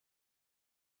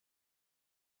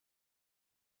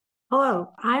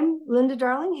Hello, I'm Linda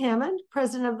Darling Hammond,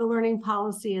 President of the Learning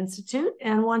Policy Institute,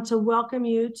 and want to welcome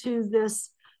you to this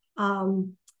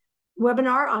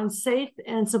webinar on safe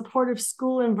and supportive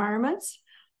school environments.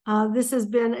 This has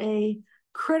been a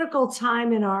critical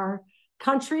time in our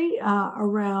country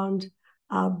around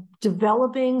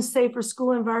developing safer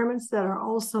school environments that are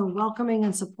also welcoming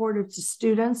and supportive to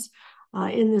students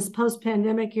in this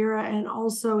post-pandemic era, and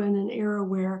also in an era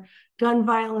where gun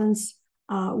violence,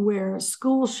 where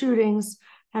school shootings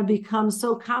have become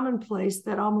so commonplace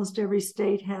that almost every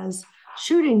state has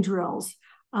shooting drills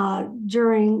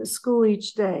during school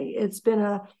each day. It's been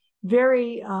a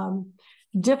very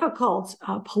difficult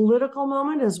political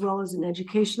moment as well as an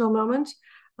educational moment.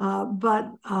 But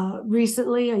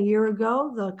recently, a year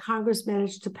ago, the Congress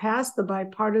managed to pass the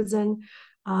bipartisan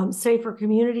Safer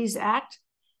Communities Act.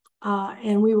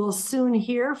 And we will soon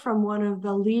hear from one of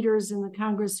the leaders in the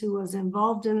Congress who was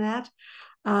involved in that.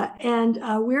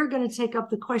 We're going to take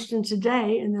up the question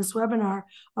today in this webinar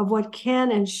of what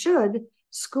can and should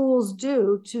schools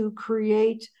do to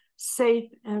create safe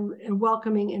and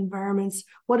welcoming environments.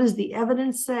 What does the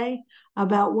evidence say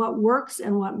about what works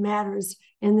and what matters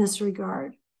in this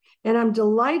regard? And I'm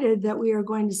delighted that we are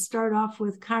going to start off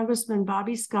with Congressman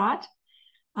Bobby Scott,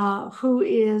 who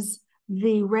is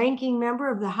the ranking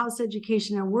member of the House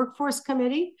Education and Workforce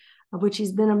Committee, of which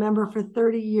he's been a member for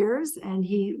 30 years, and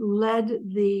he led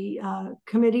the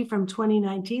committee from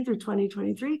 2019 through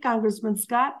 2023. Congressman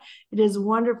Scott, it is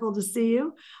wonderful to see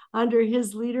you. Under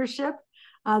his leadership,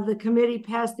 the committee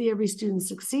passed the Every Student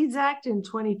Succeeds Act in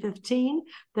 2015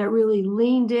 that really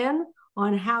leaned in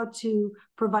on how to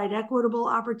provide equitable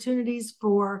opportunities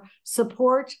for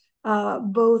support,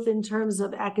 both in terms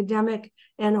of academic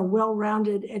and a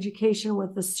well-rounded education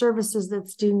with the services that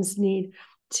students need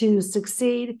to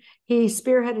succeed. He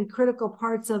spearheaded critical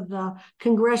parts of the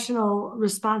congressional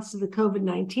response to the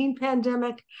COVID-19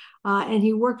 pandemic, and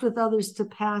he worked with others to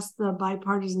pass the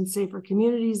Bipartisan Safer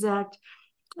Communities Act.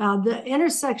 The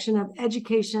intersection of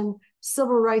education,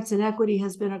 civil rights, and equity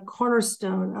has been a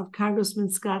cornerstone of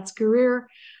Congressman Scott's career.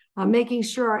 Making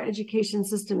sure our education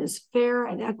system is fair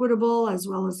and equitable, as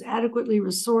well as adequately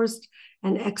resourced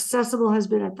and accessible, has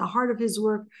been at the heart of his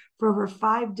work for over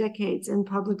 5 decades in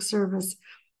public service.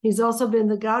 He's also been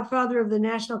the godfather of the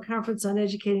National Conference on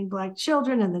Educating Black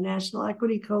Children and the National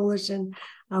Equity Coalition,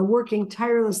 working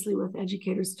tirelessly with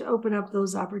educators to open up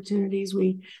those opportunities.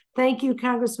 We thank you,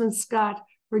 Congressman Scott,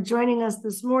 for joining us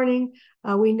this morning.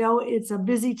 We know it's a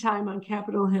busy time on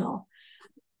Capitol Hill.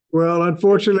 Well,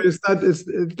 unfortunately, it's not.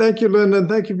 Thank you, Linda, and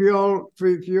thank you for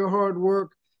your hard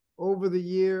work over the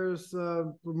years,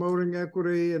 promoting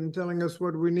equity and telling us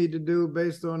what we need to do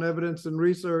based on evidence and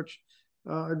research.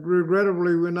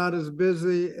 Regrettably, we're not as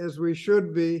busy as we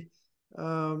should be.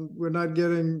 We're not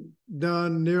getting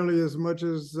done nearly as much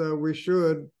as we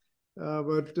should,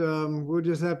 but we'll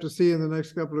just have to see in the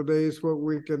next couple of days what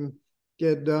we can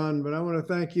get done. But I want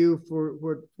to thank you for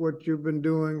what you've been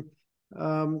doing.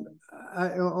 On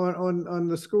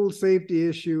the school safety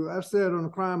issue, I've said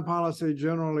on crime policy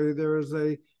generally, there is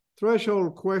a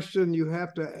threshold question you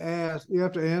have to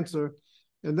answer,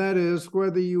 and that is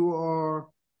whether you are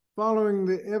following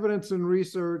the evidence and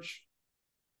research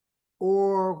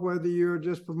or whether you're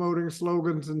just promoting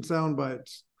slogans and sound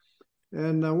bites.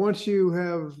 And once you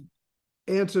have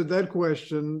answered that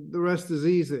question, the rest is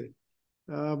easy.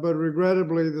 But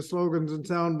regrettably, the slogans and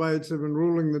sound bites have been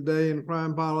ruling the day in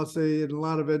crime policy and a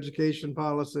lot of education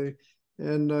policy.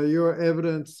 And your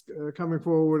evidence, coming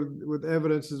forward with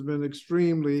evidence, has been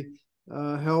extremely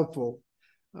helpful.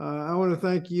 I want to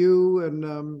thank you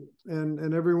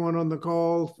and everyone on the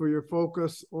call for your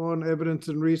focus on evidence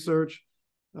and research,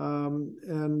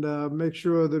 and make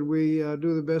sure that we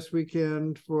do the best we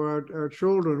can for our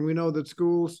children. We know that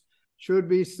schools should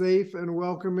be safe and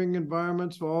welcoming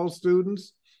environments for all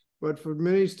students, but for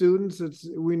many students,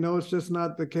 we know it's just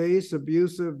not the case.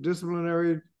 Abusive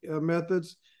disciplinary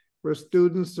methods where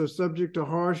students are subject to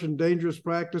harsh and dangerous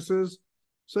practices,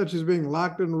 such as being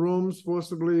locked in rooms,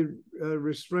 forcibly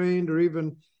restrained, or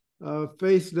even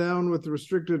face down with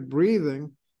restricted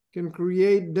breathing, can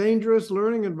create dangerous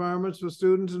learning environments for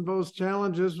students and pose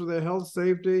challenges for their health,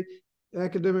 safety,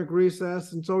 academic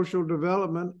recess, and social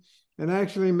development, and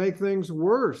actually make things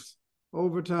worse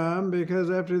over time, because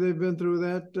after they've been through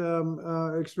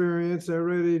that experience, they're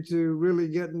ready to really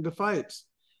get into fights.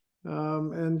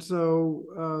 And so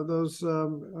those,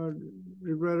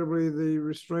 regrettably, the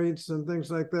restraints and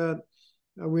things like that,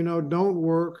 we know don't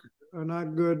work, are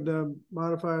not good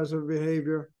modifiers of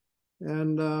behavior,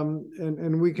 and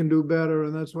we can do better,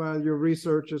 and that's why your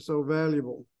research is so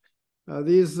valuable.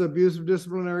 These abusive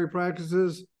disciplinary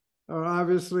practices are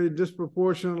obviously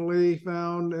disproportionately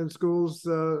found in schools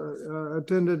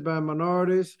attended by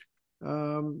minorities,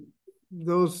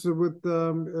 those with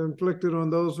inflicted on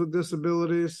those with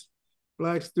disabilities,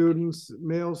 Black students,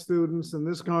 male students. In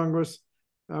this Congress,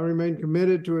 I remain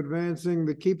committed to advancing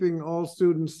the Keeping All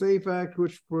Students Safe Act,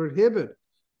 which prohibit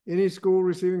any school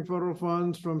receiving federal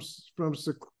funds from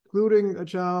secluding a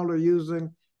child or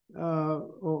using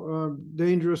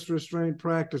dangerous restraint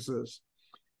practices.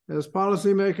 As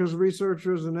policymakers,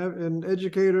 researchers, and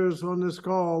educators on this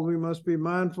call, we must be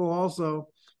mindful also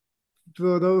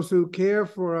for those who care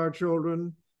for our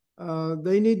children.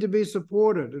 They need to be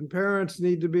supported, and parents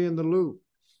need to be in the loop.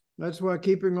 That's why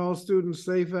Keeping All Students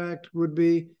Safe Act would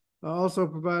be also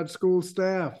provide school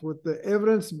staff with the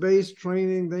evidence-based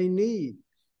training they need.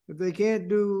 If they can't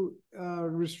do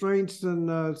restraints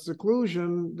and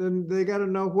seclusion, then they got to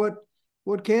know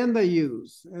what can they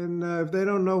use, and if they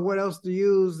don't know what else to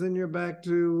use, then you're back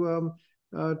to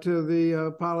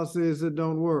the policies that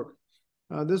don't work.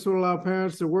 This will allow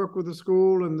parents to work with the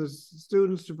school and the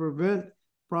students to prevent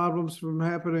problems from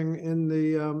happening in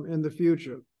the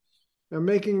future. Now,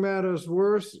 making matters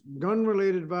worse,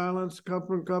 gun-related violence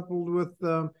coupled with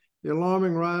the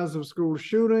alarming rise of school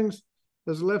shootings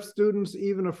has left students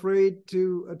even afraid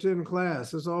to attend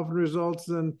class. This often results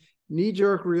in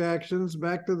knee-jerk reactions,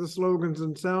 back to the slogans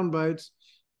and sound bites,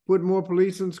 put more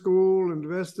police in school,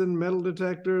 invest in metal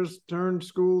detectors, turn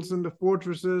schools into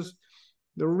fortresses.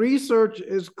 The research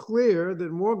is clear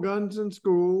that more guns in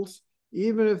schools,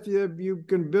 even if you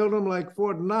can build them like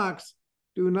Fort Knox,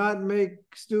 do not make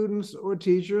students or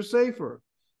teachers safer.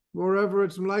 Moreover,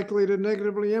 it's likely to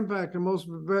negatively impact the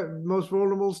most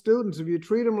vulnerable students. If you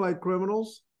treat them like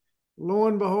criminals, lo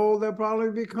and behold, they'll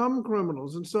probably become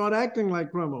criminals and start acting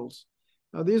like criminals.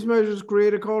 These measures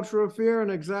create a culture of fear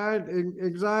and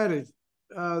anxiety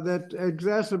that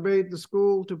exacerbate the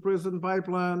school to prison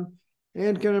pipeline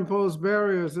and can impose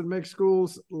barriers that make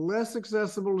schools less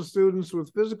accessible to students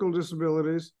with physical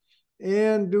disabilities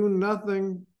and do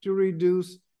nothing to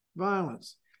reduce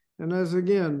violence. And as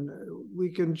again, we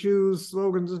can choose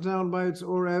slogans and sound bites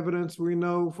or evidence. We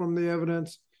know from the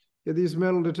evidence that these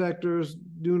metal detectors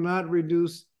do not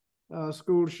reduce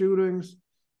school shootings,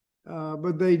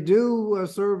 but they do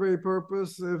serve a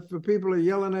purpose. If the people are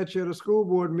yelling at you at a school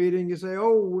board meeting, you say,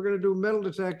 oh, we're going to do metal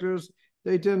detectors,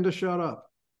 they tend to shut up.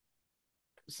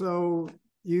 So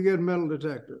you get metal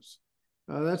detectors.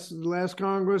 That's the last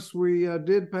Congress. We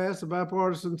did pass a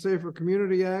bipartisan Safer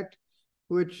Community Act,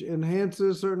 which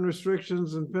enhances certain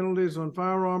restrictions and penalties on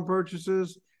firearm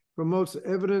purchases, promotes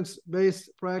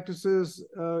evidence-based practices.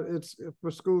 It's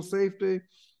for school safety,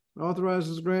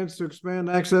 authorizes grants to expand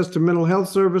access to mental health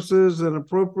services, and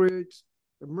appropriates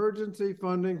emergency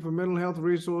funding for mental health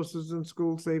resources and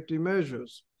school safety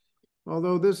measures.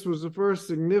 Although this was the first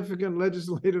significant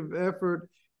legislative effort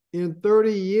in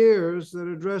 30 years that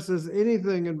addresses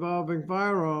anything involving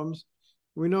firearms,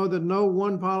 we know that no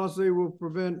one policy will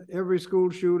prevent every school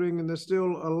shooting, and there's still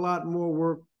a lot more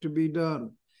work to be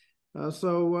done.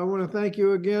 So I want to thank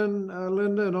you again,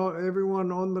 Linda, and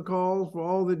everyone on the call for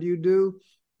all that you do,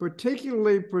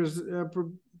 particularly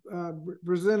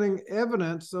presenting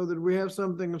evidence so that we have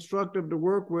something instructive to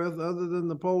work with other than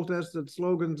the poll-tested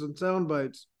slogans and sound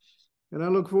bites. And I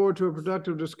look forward to a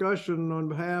productive discussion on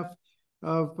behalf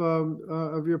of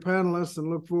your panelists and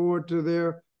look forward to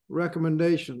their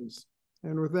recommendations.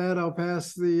 And with that, I'll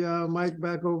pass the mic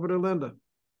back over to Linda.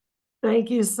 Thank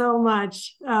you so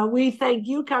much. We thank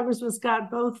you, Congressman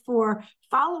Scott, both for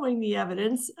following the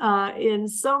evidence in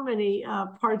so many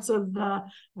parts of the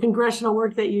congressional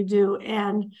work that you do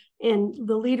and in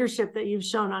the leadership that you've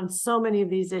shown on so many of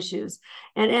these issues.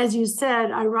 And as you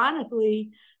said,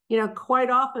 ironically, quite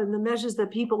often the measures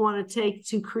that people want to take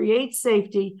to create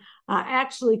safety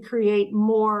actually create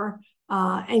more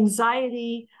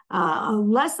anxiety,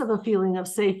 less of a feeling of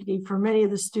safety for many of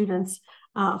the students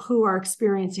who are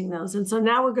experiencing those. And so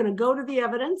now we're going to go to the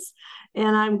evidence,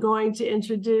 and I'm going to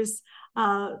introduce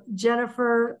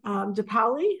Jennifer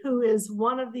DePaoli, who is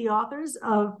one of the authors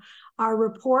of our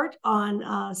report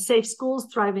on Safe Schools,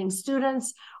 Thriving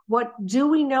Students. What do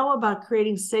we know about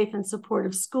creating safe and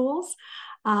supportive schools?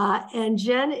 And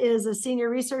Jen is a senior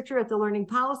researcher at the Learning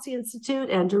Policy Institute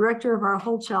and director of our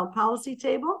Whole Child Policy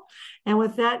Table. And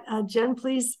with that, Jen,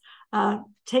 please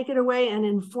take it away and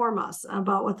inform us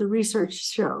about what the research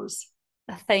shows.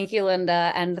 Thank you,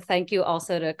 Linda, and thank you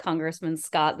also to Congressman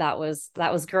Scott. That was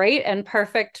great and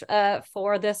perfect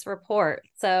for this report.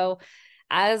 So,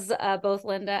 as both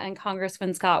Linda and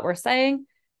Congressman Scott were saying,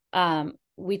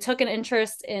 we took an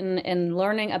interest in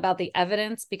learning about the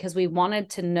evidence because we wanted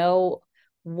to know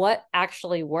what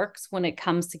actually works when it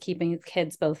comes to keeping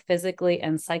kids both physically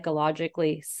and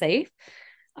psychologically safe.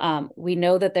 We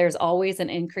know that there's always an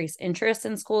increased interest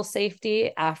in school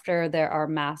safety after there are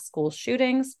mass school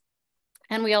shootings.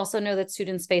 And we also know that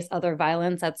students face other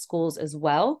violence at schools as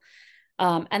well.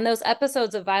 And those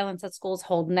episodes of violence at schools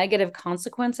hold negative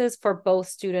consequences for both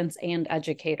students and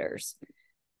educators.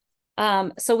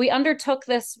 So we undertook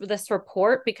this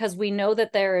report because we know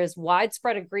that there is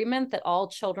widespread agreement that all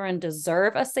children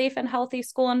deserve a safe and healthy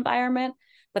school environment,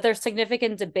 but there's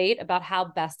significant debate about how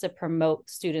best to promote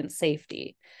student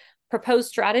safety. Proposed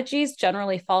strategies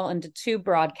generally fall into two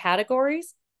broad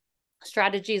categories: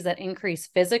 strategies that increase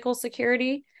physical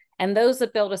security and those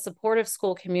that build a supportive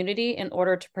school community in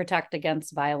order to protect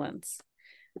against violence.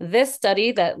 This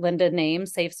study that Linda named,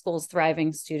 Safe Schools,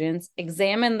 Thriving Students,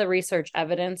 examined the research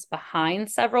evidence behind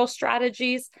several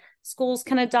strategies schools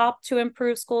can adopt to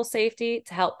improve school safety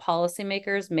to help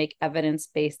policymakers make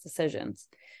evidence-based decisions.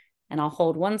 And I'll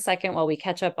hold 1 second while we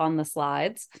catch up on the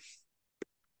slides.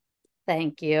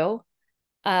 Thank you.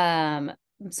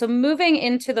 So moving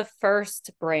into the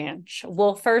first branch,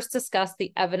 we'll first discuss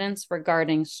the evidence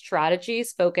regarding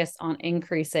strategies focused on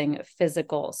increasing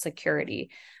physical security,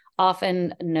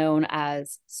 often known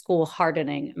as school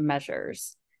hardening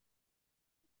measures.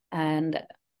 And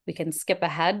we can skip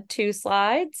ahead 2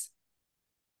 slides.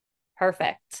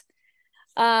 Perfect.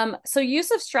 So use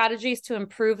of strategies to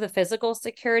improve the physical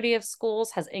security of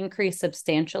schools has increased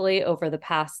substantially over the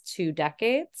past 2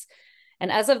 decades.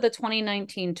 And as of the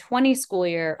 2019-20 school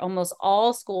year, almost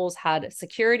all schools had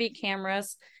security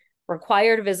cameras,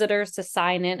 required visitors to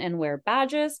sign in and wear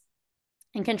badges,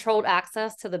 and controlled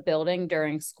access to the building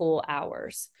during school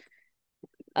hours.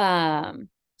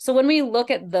 So when we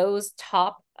look at those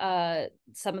top,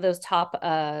 some of those top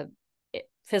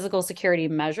physical security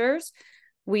measures,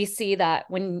 we see that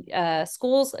when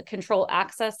schools control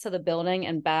access to the building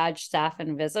and badge staff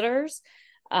and visitors,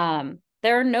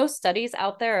 there are no studies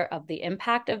out there of the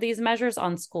impact of these measures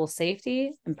on school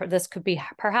safety. And this could be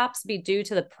perhaps be due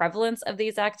to the prevalence of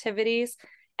these activities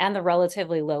and the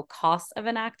relatively low cost of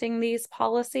enacting these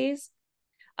policies.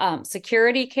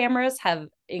 Security cameras have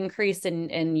increased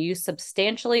in use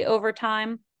substantially over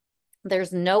time.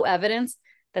 There's no evidence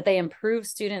that they improve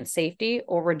student safety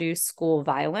or reduce school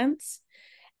violence.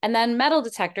 And then metal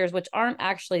detectors, which aren't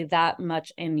actually that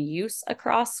much in use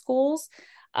across schools,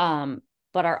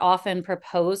 but are often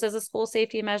proposed as a school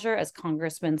safety measure, as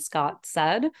Congressman Scott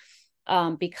said,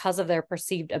 because of their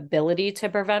perceived ability to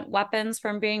prevent weapons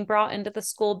from being brought into the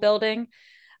school building.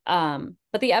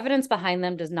 But the evidence behind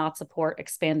them does not support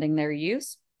expanding their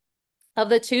use. Of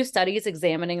the 2 studies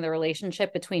examining the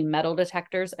relationship between metal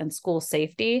detectors and school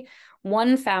safety,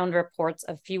 one found reports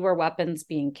of fewer weapons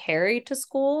being carried to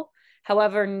school.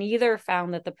 However, neither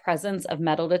found that the presence of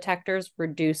metal detectors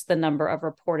reduced the number of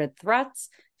reported threats,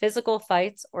 physical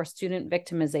fights, or student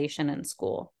victimization in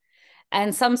school.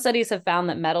 And some studies have found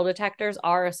that metal detectors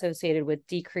are associated with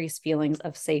decreased feelings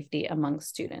of safety among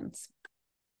students.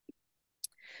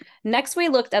 Next, we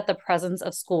looked at the presence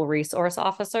of school resource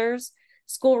officers.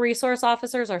 School resource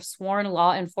officers are sworn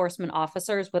law enforcement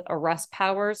officers with arrest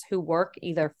powers who work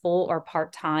either full or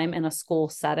part-time in a school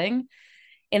setting.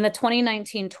 In the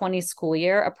 2019-20 school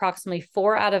year, approximately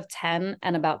 4 out of 10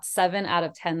 and about 7 out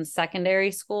of 10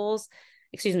 secondary schools,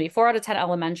 4 out of 10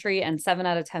 elementary and 7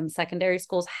 out of 10 secondary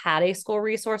schools had a school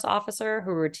resource officer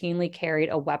who routinely carried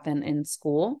a weapon in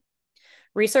school.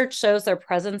 Research shows their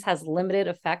presence has limited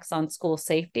effects on school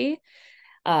safety.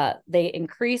 They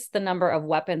increase the number of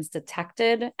weapons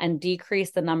detected and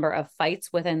decrease the number of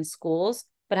fights within schools,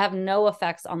 but have no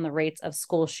effects on the rates of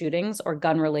school shootings or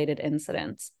gun-related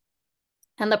incidents.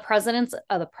 And the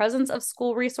presence of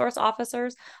school resource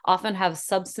officers often have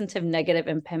substantive negative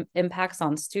impacts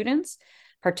on students,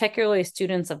 particularly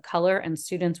students of color and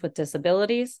students with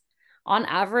disabilities. On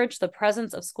average, the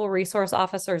presence of school resource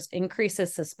officers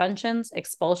increases suspensions,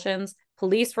 expulsions,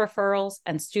 police referrals,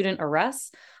 and student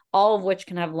arrests, all of which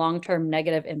can have long-term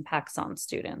negative impacts on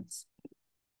students.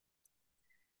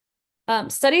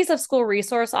 Studies of school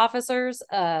resource officers,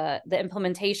 the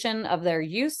implementation of their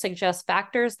use suggests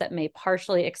factors that may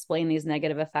partially explain these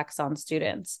negative effects on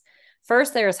students.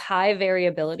 First, there is high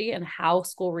variability in how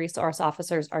school resource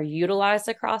officers are utilized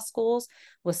across schools,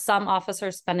 with some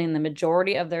officers spending the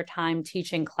majority of their time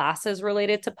teaching classes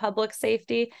related to public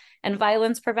safety and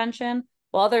violence prevention,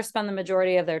 while others spend the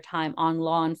majority of their time on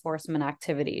law enforcement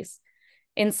activities.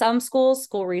 In some schools,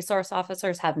 school resource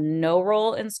officers have no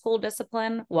role in school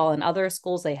discipline, while in other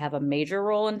schools, they have a major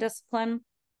role in discipline.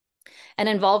 And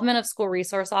involvement of school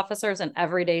resource officers in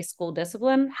everyday school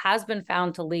discipline has been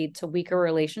found to lead to weaker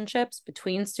relationships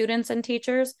between students and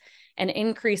teachers and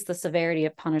increase the severity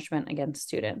of punishment against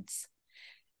students.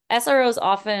 SROs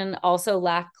often also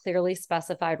lack clearly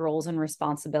specified roles and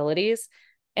responsibilities.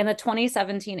 In the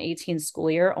 2017-18 school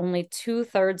year, only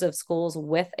 2/3 of schools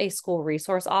with a school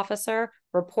resource officer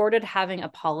reported having a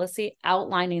policy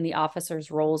outlining the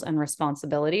officer's roles and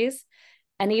responsibilities.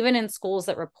 And even in schools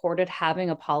that reported having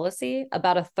a policy,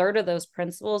 about 1/3 of those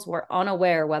principals were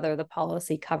unaware whether the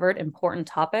policy covered important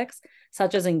topics,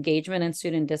 such as engagement in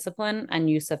student discipline and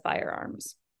use of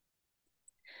firearms.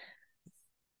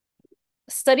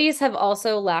 Studies have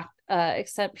also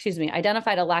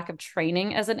identified a lack of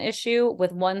training as an issue,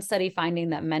 with one study finding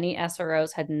that many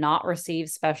SROs had not received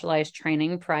specialized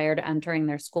training prior to entering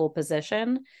their school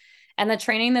position. And the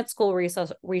training that school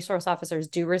resource officers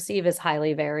do receive is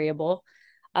highly variable.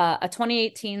 A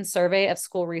 2018 survey of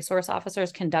school resource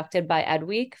officers conducted by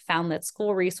EdWeek found that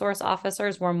school resource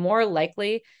officers were more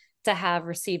likely to have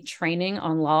received training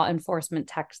on law enforcement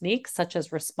techniques, such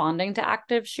as responding to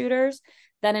active shooters,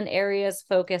 than in areas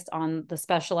focused on the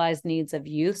specialized needs of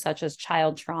youth, such as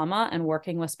child trauma and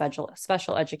working with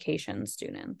special education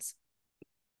students.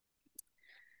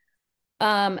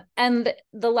 And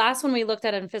the last one we looked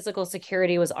at in physical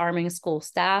security was arming school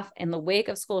staff. In the wake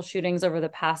of school shootings over the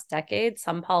past decade,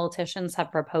 some politicians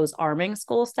have proposed arming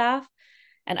school staff.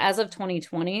 And as of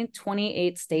 2020,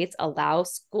 28 states allow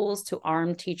schools to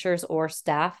arm teachers or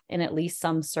staff in at least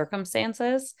some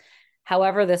circumstances.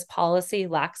 However, this policy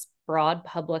lacks broad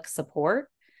public support.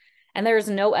 And there is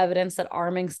no evidence that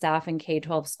arming staff in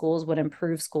K-12 schools would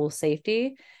improve school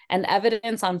safety. And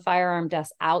evidence on firearm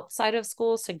deaths outside of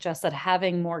schools suggests that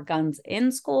having more guns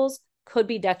in schools could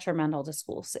be detrimental to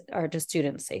schools or to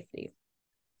student safety.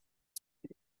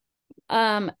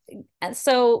 And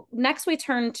so next we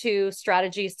turn to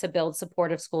strategies to build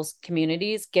supportive schools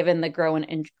communities, given the growing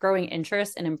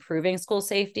interest in improving school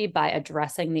safety by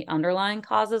addressing the underlying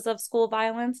causes of school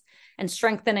violence and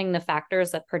strengthening the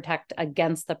factors that protect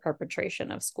against the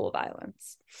perpetration of school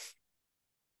violence.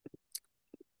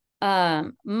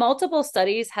 Multiple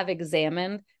studies have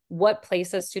examined what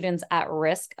places students at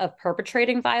risk of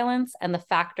perpetrating violence and the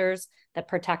factors that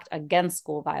protect against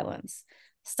school violence.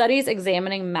 Studies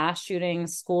examining mass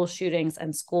shootings, school shootings,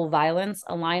 and school violence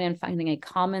align in finding a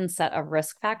common set of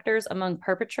risk factors among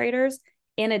perpetrators,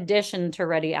 in addition to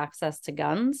ready access to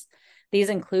guns. These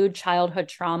include childhood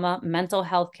trauma, mental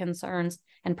health concerns,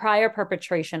 and prior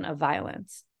perpetration of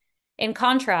violence. In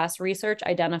contrast, research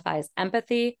identifies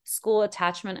empathy, school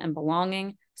attachment and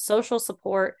belonging, social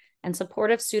support, and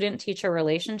supportive student-teacher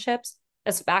relationships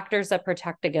as factors that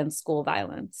protect against school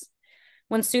violence.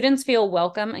 When students feel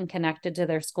welcome and connected to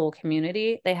their school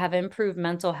community, they have improved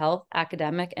mental health,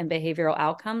 academic, and behavioral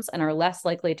outcomes and are less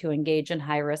likely to engage in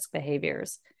high-risk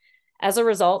behaviors. As a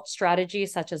result,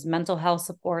 strategies such as mental health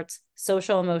supports,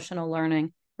 social-emotional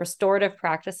learning, restorative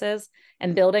practices,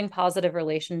 and building positive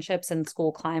relationships in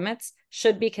school climates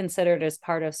should be considered as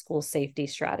part of school safety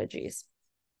strategies.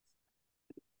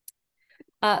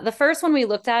 The first one we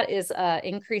looked at is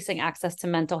increasing access to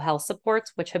mental health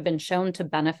supports, which have been shown to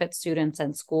benefit students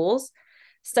and schools.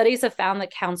 Studies have found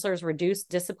that counselors reduce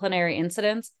disciplinary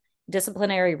incidents,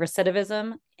 disciplinary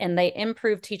recidivism, and they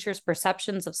improve teachers'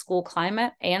 perceptions of school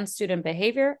climate and student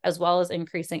behavior, as well as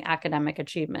increasing academic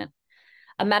achievement.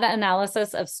 A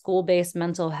meta-analysis of school-based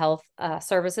mental health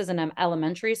services in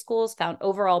elementary schools found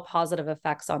overall positive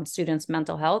effects on students'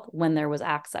 mental health when there was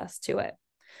access to it.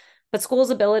 But schools'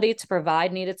 ability to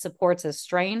provide needed supports is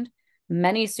strained.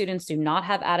 Many students do not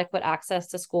have adequate access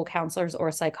to school counselors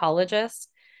or psychologists.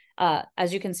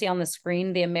 As you can see on the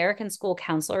screen, the American School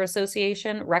Counselor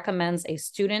Association recommends a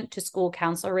student-to-school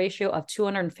counselor ratio of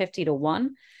 250 to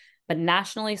 1, but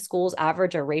nationally, schools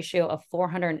average a ratio of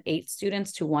 408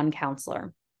 students to 1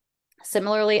 counselor.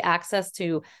 Similarly, access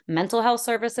to mental health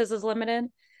services is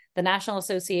limited. The National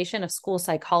Association of School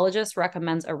Psychologists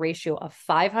recommends a ratio of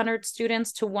 500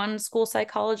 students to 1 school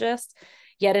psychologist.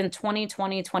 Yet in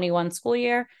 2020-21 school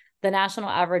year, the national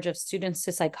average of students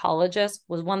to psychologists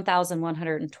was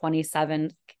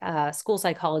 1,127 school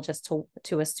psychologists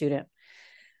to a student.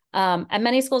 And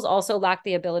many schools also lack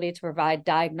the ability to provide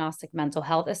diagnostic mental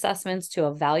health assessments to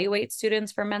evaluate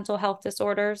students for mental health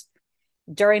disorders.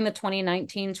 During the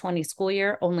 2019-20 school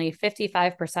year, only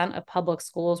 55% of public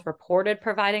schools reported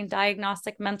providing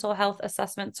diagnostic mental health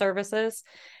assessment services,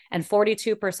 and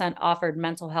 42% offered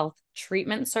mental health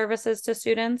treatment services to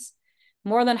students.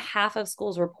 More than half of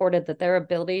schools reported that their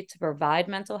ability to provide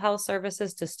mental health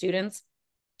services to students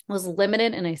was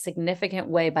limited in a significant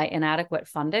way by inadequate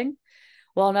funding,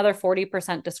 while another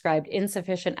 40% described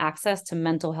insufficient access to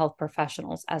mental health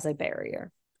professionals as a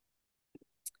barrier.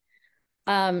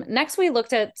 Next, we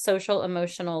looked at social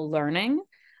emotional learning.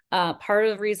 Part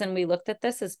of the reason we looked at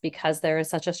this is because there is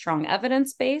such a strong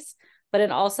evidence base, but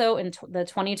it also in the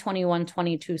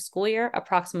 2021-22 school year,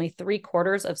 approximately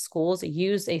 3/4 of schools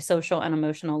used a social and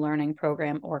emotional learning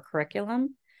program or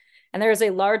curriculum. And there is a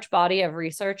large body of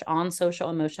research on social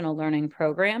emotional learning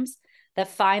programs that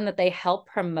find that they help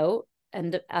promote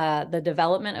the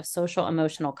development of social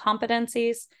emotional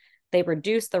competencies. They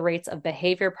reduce the rates of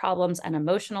behavior problems and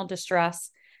emotional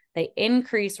distress. They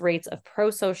increase rates of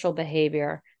pro-social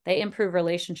behavior. They improve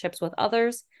relationships with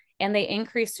others, and they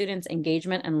increase students'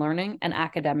 engagement in learning and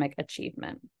academic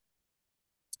achievement.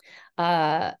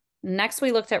 Next,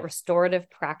 we looked at restorative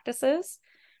practices.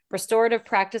 Restorative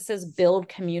practices build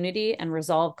community and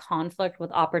resolve conflict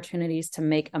with opportunities to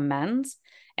make amends,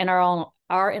 and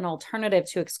are an alternative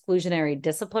to exclusionary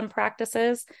discipline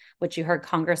practices, which you heard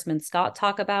Congressman Scott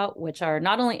talk about, which are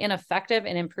not only ineffective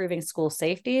in improving school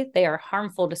safety, they are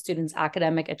harmful to students'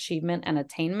 academic achievement and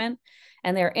attainment,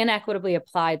 and they're inequitably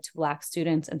applied to Black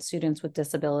students and students with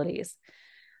disabilities.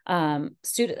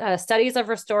 Studies of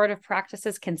restorative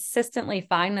practices consistently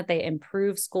find that they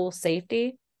improve school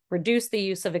safety, reduce the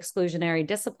use of exclusionary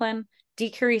discipline,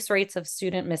 decrease rates of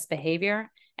student misbehavior,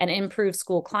 and improve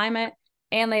school climate.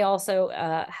 And they also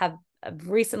have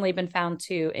recently been found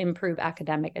to improve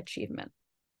academic achievement.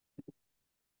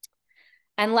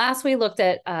 And last, we looked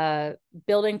at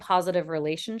building positive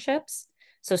relationships.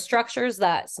 So structures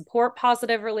that support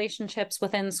positive relationships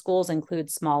within schools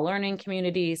include small learning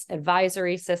communities,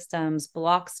 advisory systems,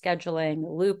 block scheduling,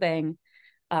 looping,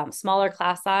 smaller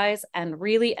class size, and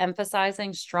really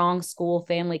emphasizing strong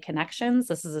school-family connections.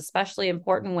 This is especially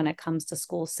important when it comes to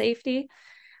school safety,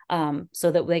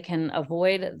 so that they can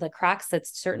avoid the cracks that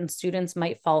certain students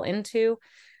might fall into,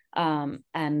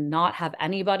 and not have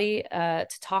anybody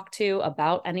to talk to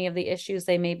about any of the issues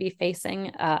they may be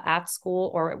facing at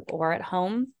school or at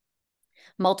home.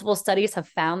 Multiple studies have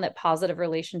found that positive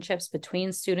relationships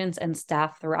between students and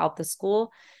staff throughout the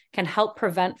school can help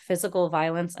prevent physical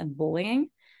violence and bullying.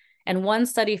 And one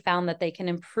study found that they can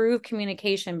improve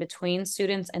communication between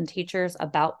students and teachers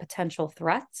about potential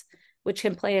threats, which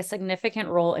can play a significant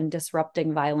role in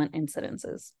disrupting violent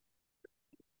incidences.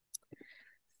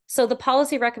 So the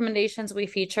policy recommendations we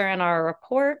feature in our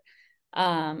report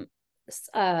are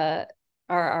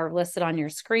listed on your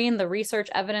screen. The research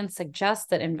evidence suggests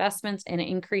that investments in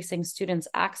increasing students'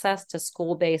 access to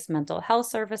school-based mental health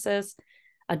services,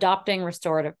 adopting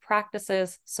restorative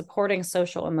practices, supporting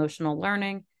social emotional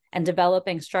learning, and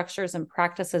developing structures and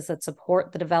practices that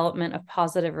support the development of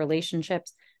positive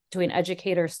relationships between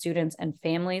educators, students, and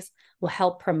families will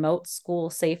help promote school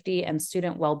safety and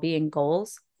student well-being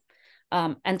goals.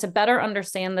 And to better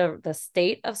understand the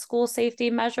state of school safety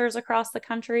measures across the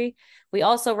country, we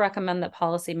also recommend that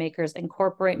policymakers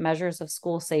incorporate measures of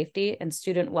school safety and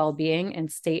student well-being in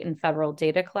state and federal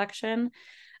data collection,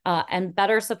 and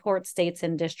better support states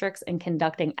and districts in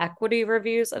conducting equity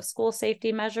reviews of school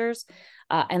safety measures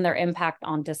and their impact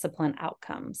on discipline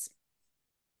outcomes.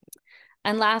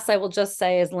 And last, I will just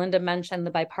say, as Linda mentioned,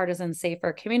 the Bipartisan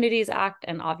Safer Communities Act,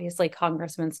 and obviously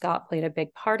Congressman Scott played a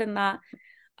big part in that.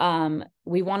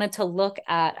 We wanted to look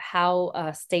at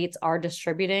how states are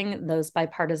distributing those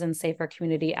Bipartisan Safer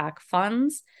Community Act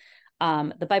funds.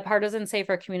 The Bipartisan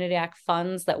Safer Community Act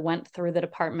funds that went through the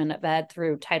Department of Ed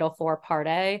through Title IV Part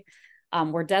A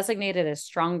were designated as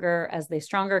the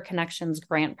Stronger Connections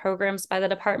grant programs by the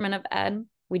Department of Ed.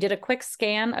 We did a quick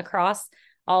scan across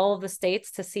all of the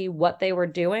states to see what they were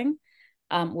doing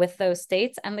with those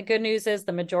states. And the good news is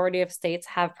the majority of states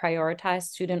have prioritized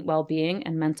student well-being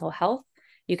and mental health.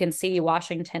 You can see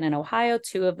Washington and Ohio,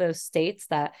 two of those states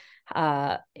that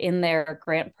in their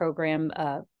grant program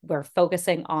were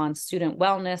focusing on student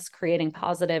wellness, creating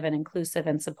positive and inclusive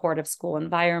and supportive school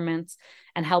environments,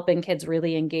 and helping kids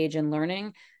really engage in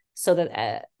learning so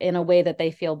that in a way that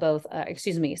they feel both,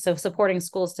 so supporting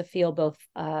schools to feel both,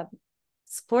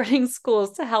 supporting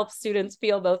schools to help students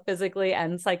feel both physically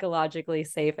and psychologically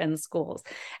safe in schools.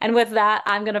 And with that,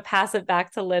 I'm going to pass it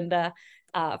back to Linda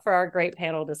for our great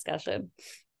panel discussion.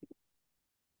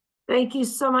 Thank you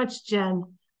so much, Jen.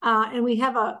 And we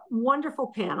have a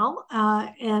wonderful panel,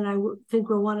 and I think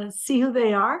we'll want to see who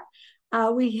they are.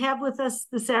 We have with us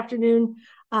this afternoon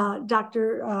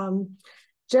Dr.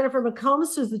 Jennifer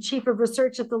McCombs, who's the Chief of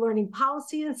Research at the Learning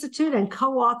Policy Institute and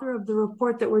co-author of the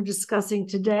report that we're discussing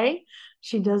today.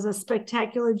 She does a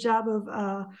spectacular job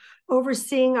of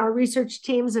overseeing our research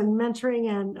teams and mentoring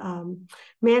and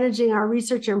managing our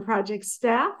research and project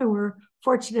staff. And we're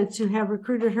fortunate to have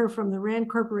recruited her from the Rand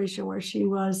Corporation, where she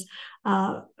was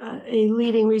a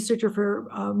leading researcher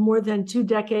for more than 2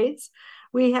 decades.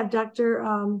 We have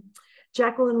Dr.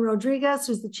 Jacqueline Rodriguez,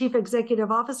 who's the Chief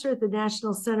Executive Officer at the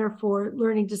National Center for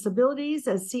Learning Disabilities.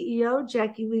 As CEO,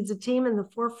 Jackie leads a team in the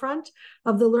forefront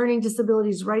of the learning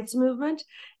disabilities rights movement,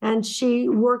 and she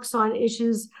works on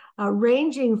issues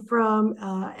ranging from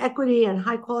equity and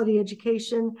high-quality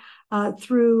education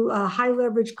through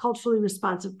high-leverage, culturally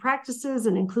responsive practices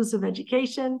and inclusive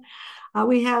education.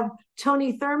 We have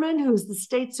Tony Thurman, who's the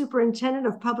State Superintendent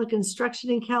of Public Instruction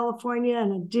in California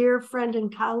and a dear friend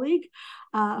and colleague,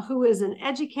 who is an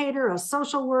educator, a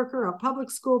social worker, a public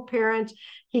school parent.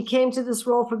 He came to this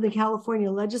role from the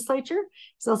California legislature.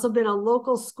 He's also been a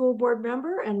local school board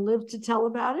member and lived to tell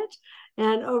about it.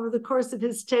 And over the course of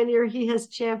his tenure, he has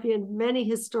championed many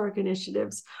historic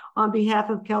initiatives on behalf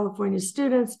of California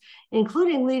students,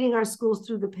 including leading our schools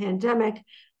through the pandemic,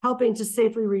 helping to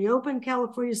safely reopen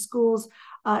California schools,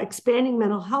 expanding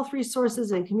mental health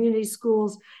resources in community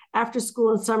schools, after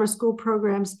school and summer school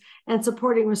programs, and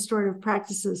supporting restorative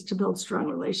practices to build strong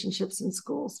relationships in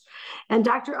schools. And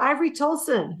Dr. Ivory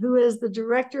Tolson, who is the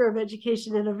Director of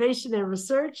Education Innovation and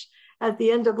Research at the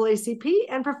NAACP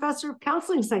and Professor of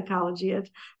Counseling Psychology at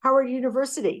Howard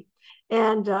University.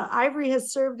 And Ivory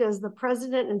has served as the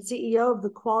President and CEO of the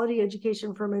Quality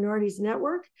Education for Minorities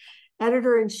Network,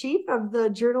 Editor-in-Chief of the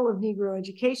Journal of Negro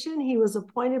Education. He was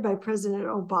appointed by President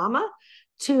Obama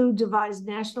to devise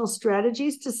national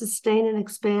strategies to sustain and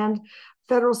expand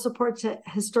federal support to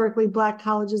historically Black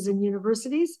colleges and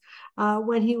universities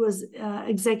when he was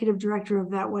executive director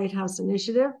of that White House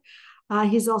initiative.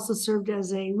 He's also served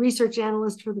as a research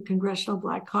analyst for the Congressional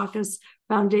Black Caucus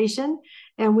Foundation.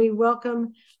 And we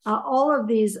welcome all of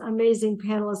these amazing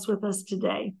panelists with us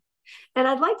today. And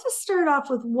I'd like to start off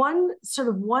with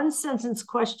one sentence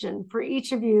question for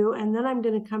each of you, and then I'm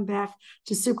going to come back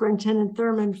to Superintendent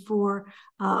Thurman for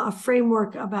a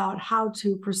framework about how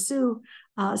to pursue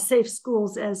safe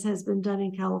schools as has been done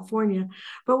in California.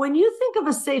 But when you think of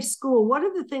a safe school, what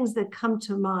are the things that come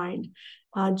to mind,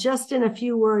 just in a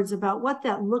few words about what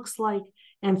that looks like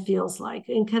and feels like?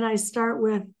 And can I start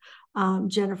with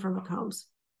Jennifer McCombs?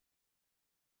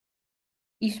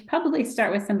 You should probably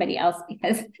start with somebody else,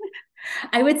 because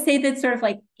I would say that sort of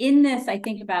like in this, I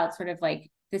think about sort of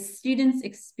like the students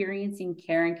experiencing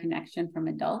care and connection from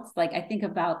adults. Like I think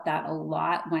about that a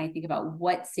lot when I think about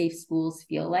what safe schools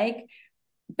feel like.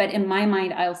 But in my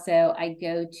mind, I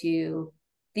go to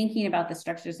thinking about the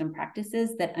structures and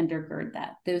practices that undergird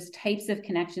that. Those types of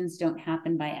connections don't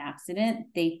happen by accident.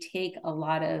 They take a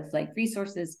lot of like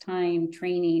resources, time,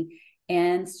 training,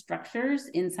 and structures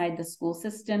inside the school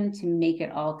system to make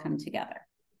it all come together.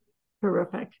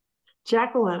 Terrific.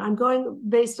 Jacqueline, I'm going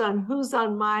based on who's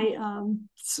on my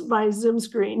my Zoom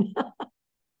screen.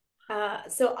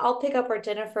 So I'll pick up where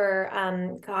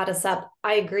Jennifer got us up.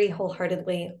 I agree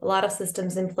wholeheartedly. A lot of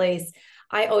systems in place.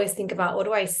 I always think about, what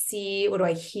do I see? What do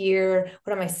I hear?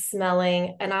 What am I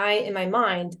smelling? And in my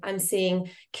mind, I'm seeing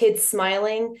kids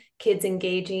smiling, kids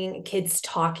engaging, kids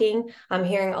talking. I'm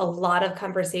hearing a lot of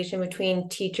conversation between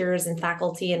teachers and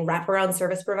faculty and wraparound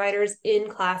service providers in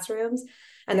classrooms.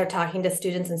 And they're talking to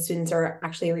students, and students are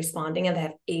actually responding, and they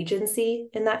have agency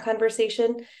in that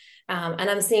conversation. And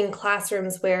I'm seeing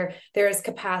classrooms where there is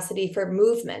capacity for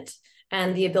movement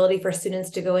and the ability for students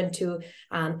to go into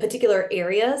particular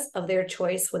areas of their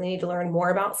choice when they need to learn more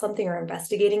about something or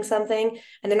investigating something,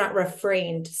 and they're not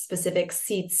refrained to specific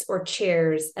seats or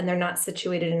chairs, and they're not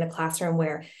situated in a classroom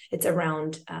where it's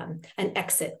around an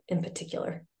exit in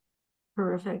particular.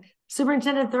 Terrific.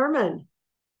 Superintendent Thurman.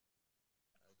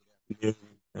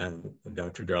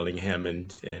 Dr. Darling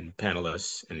Hammond and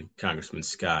panelists and Congressman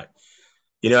Scott.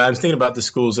 You know, I was thinking about the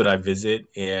schools that I visit,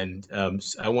 and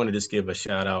I want to just give a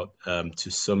shout out to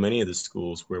so many of the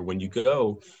schools where when you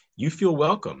go, you feel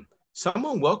welcome.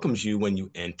 Someone welcomes you when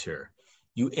you enter.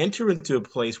 You enter into a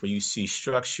place where you see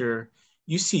structure,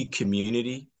 you see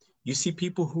community, you see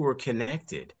people who are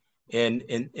connected. And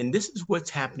this is what's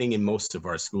happening in most of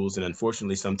our schools. And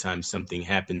unfortunately, sometimes something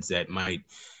happens that might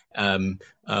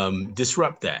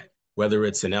disrupt that, whether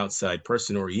it's an outside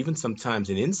person or even sometimes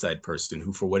an inside person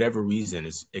who, for whatever reason,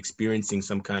 is experiencing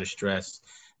some kind of stress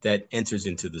that enters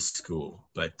into the school.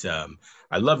 But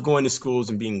I love going to schools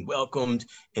and being welcomed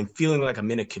and feeling like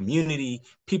I'm in a community.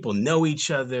 People know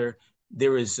each other.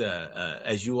 There is,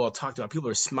 as you all talked about, people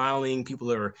are smiling.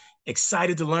 People are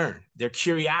excited to learn. Their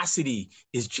curiosity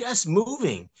is just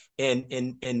moving.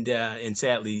 And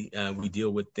sadly, we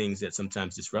deal with things that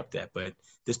sometimes disrupt that. But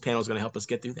this panel is going to help us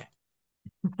get through that.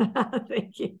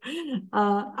 Thank you.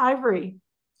 Ivory.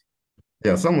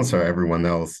 Yeah, similar to everyone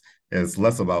else, it's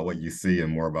less about what you see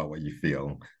and more about what you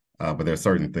feel. But there are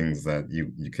certain things that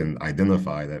you can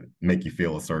identify that make you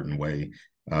feel a certain way.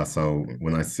 So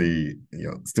when I see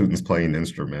students playing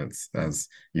instruments as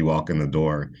you walk in the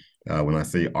door, when I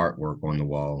see artwork on the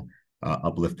wall,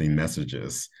 uplifting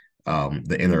messages,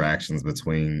 the interactions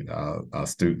between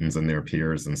students and their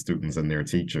peers and students and their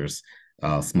teachers,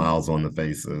 smiles on the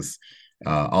faces,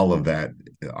 all of that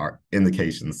are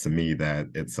indications to me that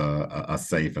it's a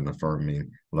safe and affirming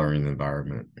learning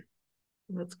environment.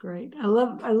 That's great. I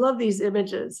love these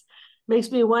images.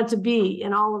 Makes me want to be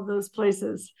in all of those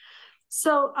places.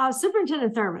 So,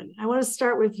 Superintendent Thurman, I want to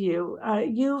start with you.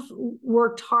 You've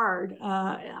worked hard,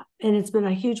 and it's been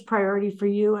a huge priority for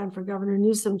you and for Governor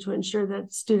Newsom to ensure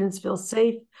that students feel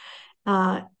safe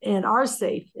and are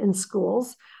safe in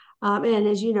schools. And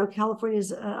as you know, California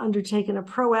has undertaken a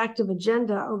proactive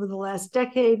agenda over the last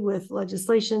decade with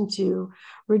legislation to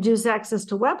reduce access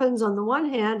to weapons on the one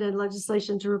hand, and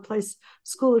legislation to replace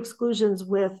school exclusions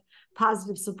with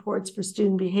positive supports for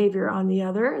student behavior on the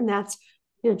other. And that's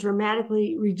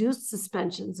dramatically reduced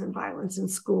suspensions and violence in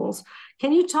schools.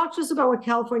 Can you talk to us about what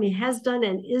California has done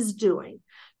and is doing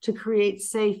to create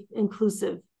safe,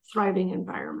 inclusive, thriving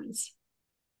environments?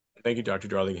 Thank you, Dr.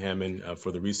 Darling Hammond,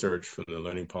 for the research from the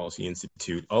Learning Policy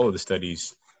Institute. All of the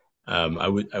studies,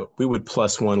 we would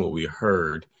plus one what we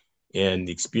heard, and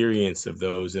the experience of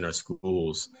those in our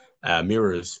schools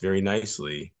mirrors very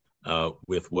nicely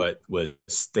with what was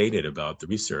stated about the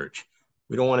research.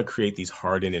 We don't want to create these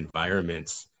hardened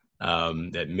environments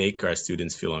that make our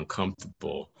students feel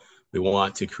uncomfortable. We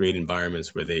want to create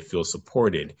environments where they feel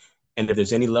supported. And if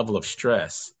there's any level of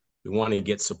stress, we want to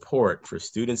get support for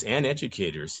students and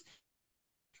educators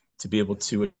to be able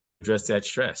to address that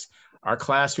stress. Our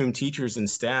classroom teachers and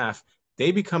staff,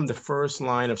 they become the first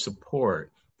line of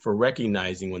support for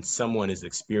recognizing when someone is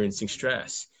experiencing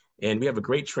stress. And we have a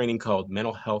great training called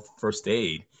Mental Health First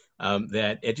Aid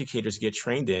that educators get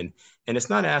trained in. And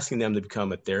it's not asking them to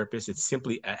become a therapist, it's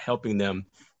simply helping them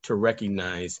to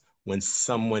recognize when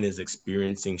someone is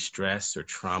experiencing stress or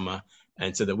trauma,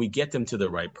 and so that we get them to the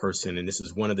right person. And this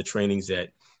is one of the trainings that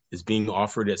is being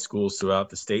offered at schools throughout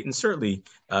the state and certainly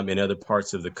in other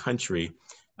parts of the country.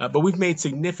 But we've made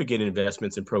significant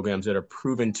investments in programs that are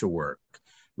proven to work.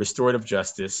 Restorative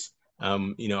justice,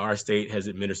 our state has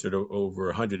administered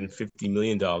over $150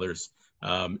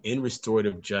 million in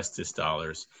restorative justice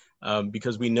dollars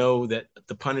because we know that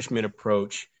the punishment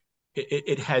approach,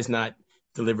 it has not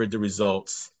delivered the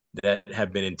results that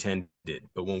have been intended.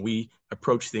 But when we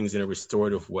approach things in a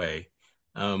restorative way,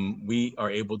 we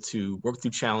are able to work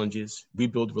through challenges,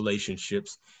 rebuild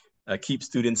relationships, keep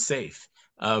students safe.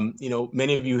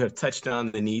 Many of you have touched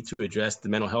on the need to address the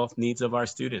mental health needs of our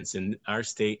students, and our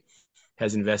state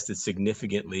has invested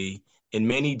significantly in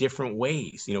many different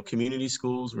ways. Community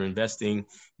schools, we're investing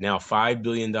now $5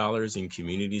 billion in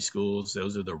community schools.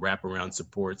 Those are the wraparound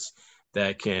supports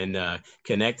that can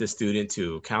connect a student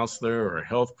to a counselor or a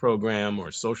health program or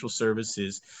social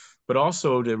services, but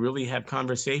also to really have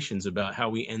conversations about how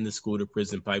we end the school to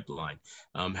prison pipeline,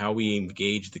 how we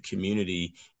engage the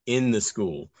community in the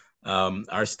school.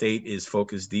 Our state is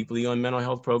focused deeply on mental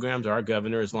health programs. Our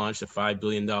governor has launched a $5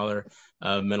 billion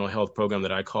mental health program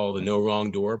that I call the No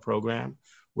Wrong Door program,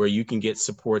 where you can get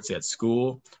supports at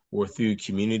school or through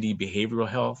community behavioral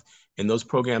health. And those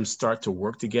programs start to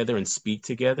work together and speak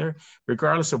together,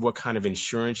 regardless of what kind of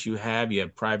insurance you have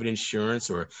private insurance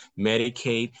or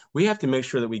Medicaid. We have to make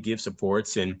sure that we give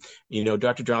supports. And,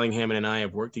 Dr. Darling Hammond and I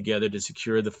have worked together to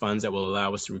secure the funds that will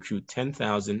allow us to recruit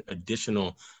 10,000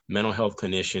 additional mental health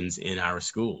clinicians in our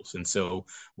schools. And so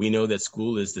we know that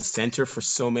school is the center for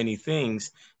so many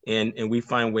things, and we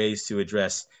find ways to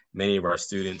address many of our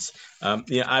students.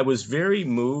 I was very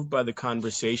moved by the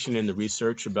conversation and the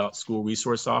research about school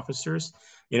resource officers.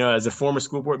 As a former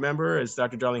school board member, as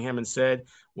Dr. Darling Hammond said,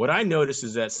 what I noticed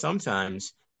is that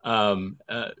sometimes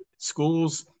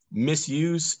schools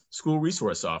misuse school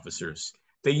resource officers.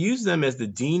 They use them as the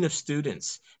dean of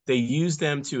students. They use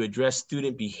them to address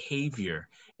student behavior.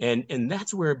 And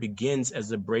that's where it begins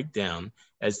as a breakdown.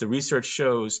 As the research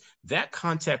shows, that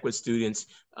contact with students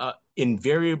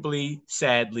invariably,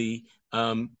 sadly,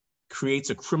 creates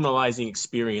a criminalizing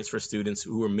experience for students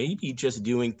who are maybe just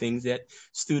doing things that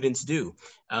students do.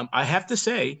 I have to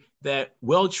say that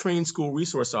well-trained school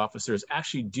resource officers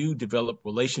actually do develop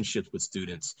relationships with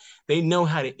students. They know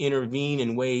how to intervene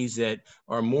in ways that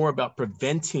are more about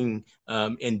preventing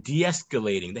and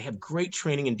de-escalating. They have great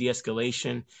training in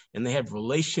de-escalation, and they have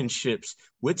relationships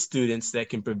with students that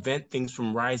can prevent things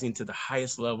from rising to the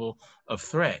highest level of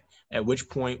threat, at which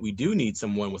point we do need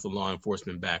someone with a law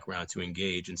enforcement background to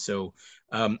engage. And so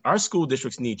our school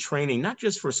districts need training, not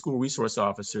just for school resource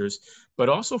officers, but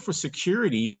also for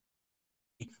security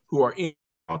who are in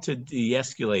how to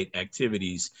de-escalate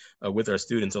activities with our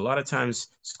students. A lot of times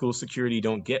school security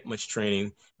don't get much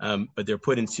training, but they're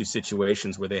put into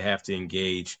situations where they have to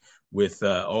engage with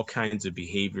all kinds of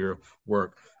behavior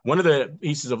work. One of the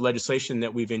pieces of legislation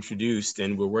that we've introduced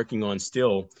and we're working on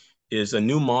still is a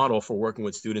new model for working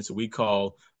with students that we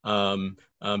call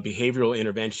behavioral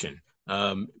intervention.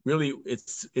 Really,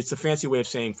 it's a fancy way of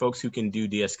saying folks who can do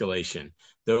de-escalation,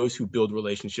 those who build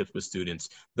relationships with students,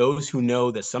 those who know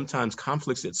that sometimes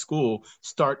conflicts at school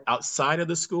start outside of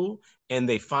the school and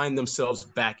they find themselves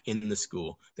back in the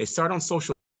school. They start on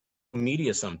social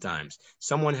media sometimes.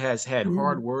 Someone has had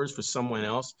hard words for someone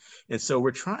else. And so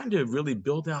we're trying to really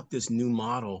build out this new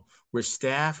model where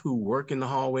staff who work in the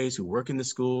hallways, who work in the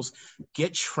schools,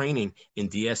 get training in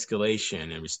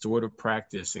de-escalation and restorative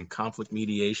practice and conflict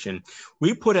mediation.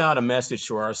 We put out a message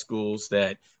to our schools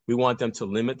that we want them to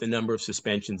limit the number of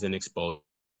suspensions and expulsions.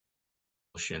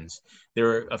 There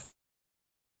are a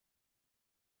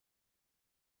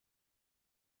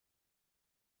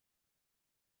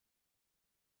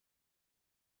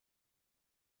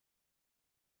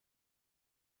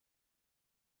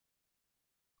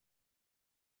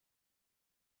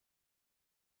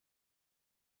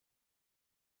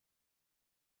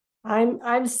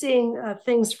I'm seeing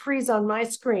things freeze on my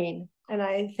screen, and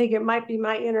I think it might be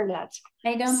my internet.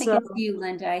 I don't think it's you,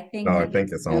 Linda. I think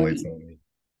it's only Tony.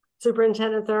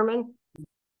 Superintendent Thurman.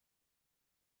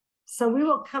 So we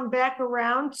will come back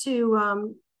around to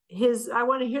I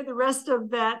want to hear the rest of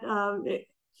that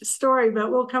story,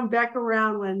 but we'll come back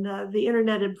around when the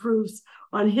internet improves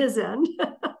on his end.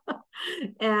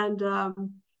 And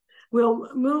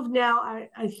we'll move now,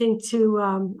 I think, to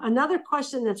another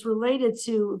question that's related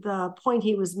to the point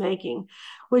he was making,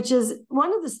 which is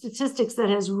one of the statistics that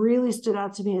has really stood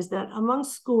out to me is that among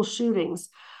school shootings,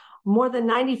 more than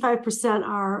 95%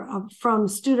 are from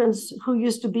students who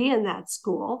used to be in that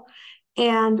school.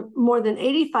 And more than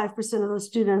 85% of those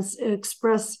students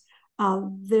express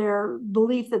their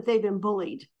belief that they've been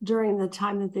bullied during the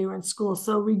time that they were in school.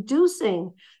 So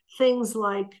reducing things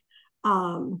like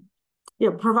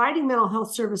providing mental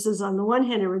health services on the one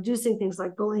hand and reducing things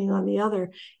like bullying on the other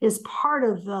is part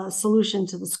of the solution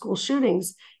to the school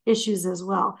shootings issues as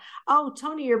well. Oh,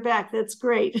 Tony, you're back. That's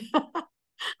great.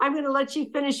 I'm going to let you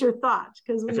finish your thought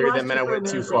because we that meant I went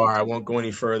too far. I won't go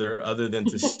any further other than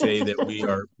to say that we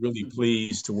are really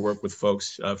pleased to work with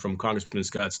folks from Congressman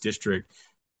Scott's district.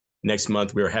 Next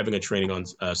month, we are having a training on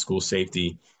school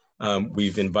safety.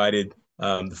 We've invited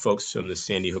the folks from the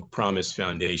Sandy Hook Promise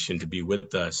Foundation to be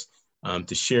with us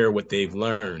to share what they've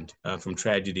learned from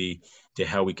tragedy to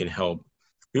how we can help.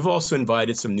 We've also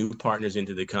invited some new partners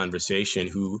into the conversation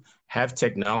who have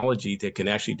technology that can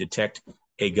actually detect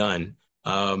a gun,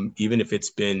 even if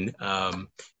it's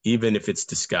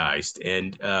disguised.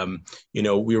 And,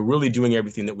 we're really doing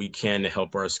everything that we can to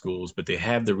help our schools, but they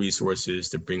have the resources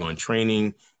to bring on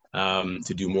training,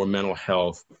 to do more mental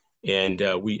health. And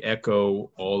we echo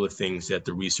all the things that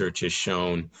the research has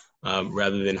shown.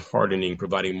 Rather than hardening,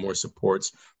 providing more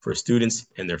supports for students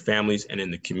and their families and in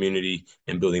the community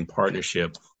and building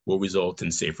partnership will result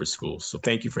in safer schools. So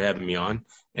thank you for having me on,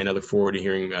 and I look forward to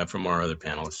hearing from our other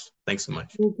panelists. Thanks so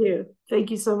much. Thank you.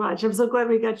 Thank you so much. I'm so glad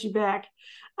we got you back.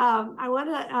 I want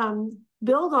to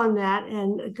build on that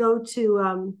and go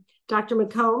to Dr.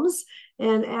 McCombs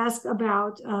and ask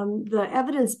about the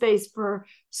evidence base for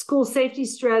school safety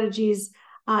strategies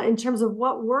in terms of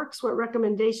what works, what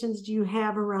recommendations do you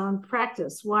have around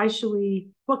practice?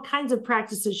 What kinds of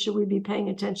practices should we be paying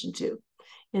attention to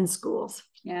in schools?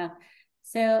 Yeah.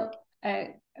 So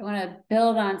I want to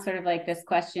build on sort of like this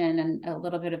question and a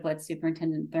little bit of what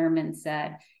Superintendent Thurman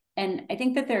said. And I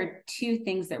think that there are two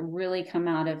things that really come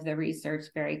out of the research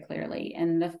very clearly.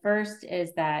 And the first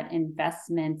is that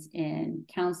investments in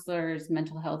counselors,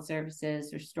 mental health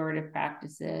services, restorative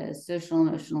practices, social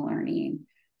emotional learning,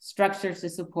 structures to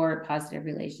support positive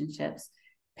relationships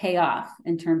pay off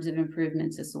in terms of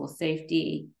improvements to school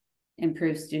safety,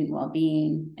 improve student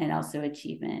well-being, and also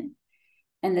achievement.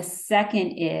 And the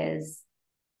second is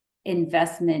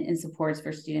investment in supports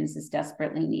for students is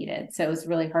desperately needed. So it's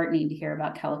really heartening to hear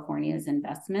about California's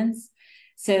investments.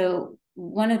 So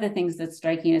one of the things that's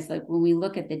striking is like when we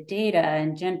look at the data,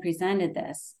 and Jen presented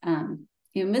this,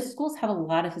 most schools have a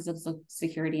lot of physical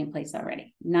security in place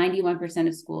already. 91%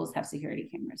 of schools have security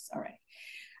cameras already.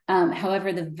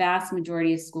 However, the vast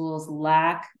majority of schools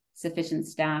lack sufficient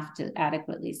staff to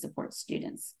adequately support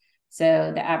students.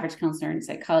 So the average counselor and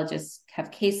psychologists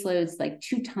have caseloads like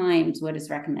 2 times what is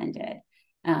recommended.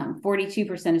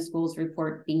 42% of schools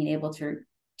report being able to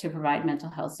provide mental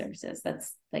health services.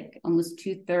 That's like almost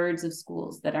 2/3 of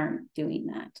schools that aren't doing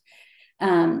that.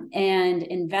 And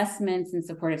investments in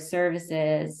supportive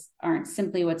services aren't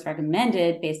simply what's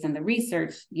recommended based on the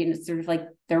research, sort of like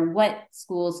they're what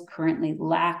schools currently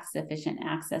lack sufficient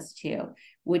access to,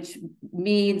 which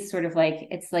means sort of like,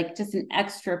 it's like just an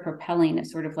extra propelling of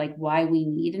sort of like why we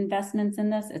need investments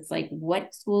in this. It's like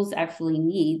what schools actually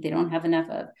need, they don't have enough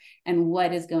of, and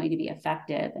what is going to be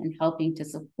effective in helping to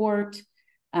support,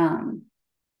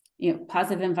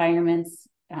 positive environments,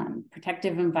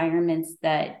 protective environments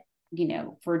that,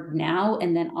 for now.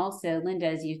 And then also, Linda,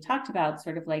 as you talked about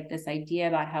sort of like this idea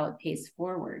about how it pays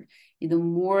forward, the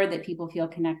more that people feel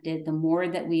connected, the more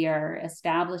that we are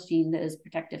establishing those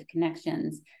protective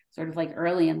connections sort of like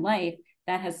early in life,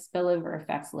 that has spillover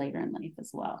effects later in life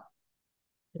as well.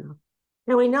 Yeah.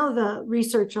 And we know the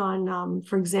research on,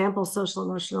 for example, social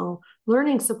emotional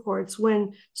learning supports,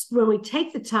 when we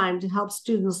take the time to help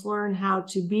students learn how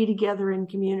to be together in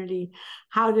community,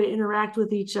 how to interact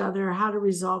with each other, how to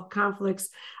resolve conflicts,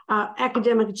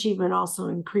 academic achievement also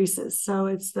increases. So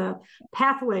it's the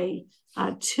pathway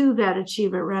to that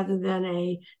achievement rather than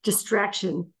a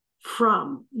distraction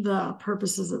from the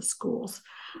purposes of schools.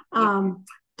 I'm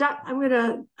going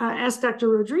to ask Dr.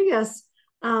 Rodriguez.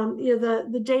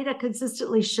 The data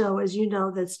consistently show, as you know,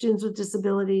 that students with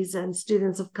disabilities and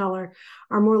students of color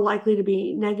are more likely to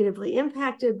be negatively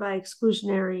impacted by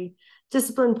exclusionary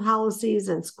discipline policies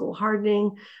and school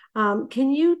hardening. Can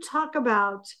you talk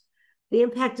about the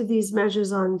impact of these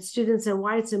measures on students and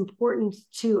why it's important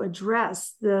to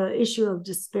address the issue of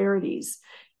disparities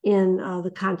in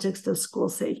the context of school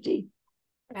safety?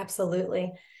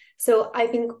 Absolutely. So I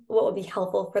think what would be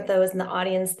helpful for those in the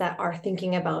audience that are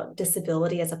thinking about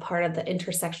disability as a part of the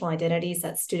intersectional identities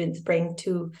that students bring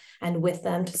to and with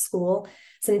them to school,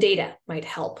 some data might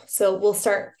help. So we'll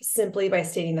start simply by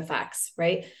stating the facts,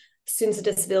 right? Students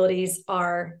with disabilities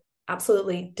are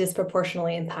absolutely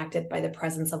disproportionately impacted by the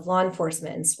presence of law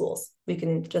enforcement in schools. We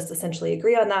can just essentially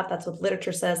agree on that. That's what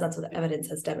literature says. That's what the evidence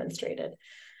has demonstrated.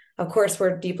 Of course,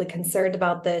 we're deeply concerned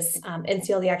about this.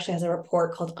 NCLD actually has a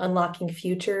report called Unlocking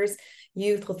Futures,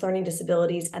 Youth with Learning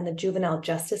Disabilities and the Juvenile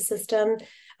Justice System.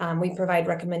 We provide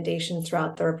recommendations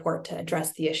throughout the report to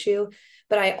address the issue.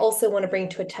 But I also want to bring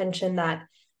to attention that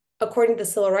according to the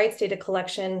Civil Rights Data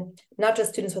Collection, not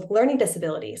just students with learning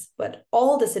disabilities, but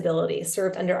all disabilities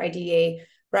served under IDEA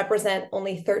represent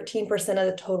only 13% of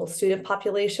the total student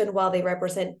population, while they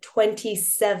represent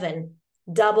 27,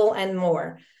 double and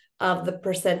more, of the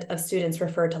percent of students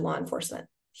referred to law enforcement.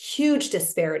 Huge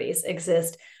disparities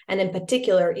exist, and in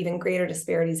particular, even greater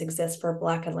disparities exist for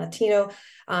Black and Latino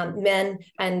men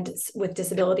and with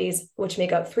disabilities, which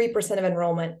make up 3% of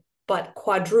enrollment, but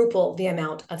quadruple the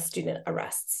amount of student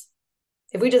arrests.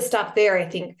 If we just stop there, I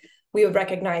think we would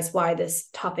recognize why this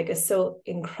topic is so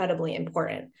incredibly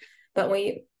important. But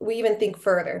we even think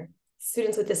further.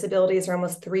 Students with disabilities are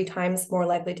almost 3 times more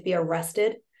likely to be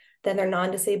arrested than their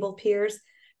non-disabled peers,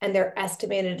 and they're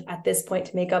estimated at this point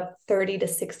to make up 30 to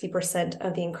 60%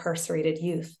 of the incarcerated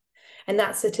youth. And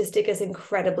that statistic is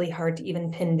incredibly hard to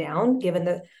even pin down, given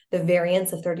the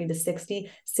variance of 30 to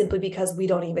 60, simply because we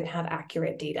don't even have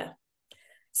accurate data.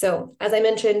 So as I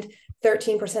mentioned,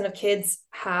 13% of kids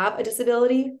have a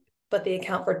disability, but they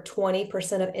account for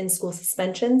 20% of in-school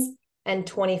suspensions and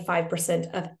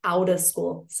 25% of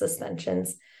out-of-school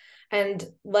suspensions. And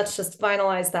let's just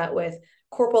finalize that with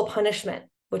corporal punishment,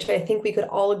 which I think we could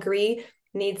all agree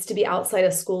needs to be outside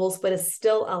of schools, but is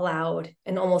still allowed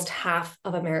in almost half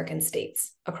of American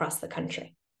states across the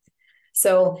country.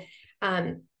 So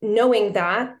knowing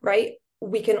that, right,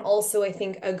 we can also, I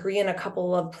think, agree on a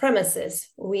couple of premises.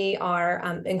 We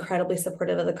are incredibly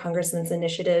supportive of the Congressman's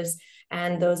initiatives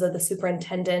and those of the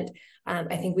superintendent.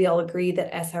 I think we all agree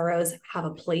that SROs have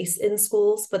a place in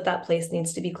schools, but that place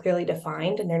needs to be clearly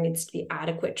defined, and there needs to be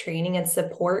adequate training and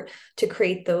support to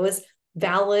create those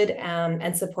valid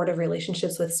and supportive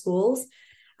relationships with schools.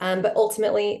 But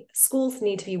ultimately, schools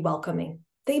need to be welcoming.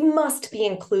 They must be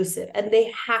inclusive, and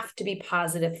they have to be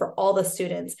positive for all the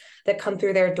students that come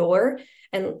through their door.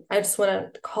 And I just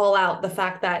want to call out the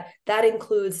fact that that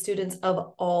includes students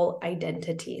of all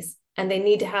identities. And they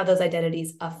need to have those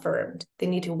identities affirmed. They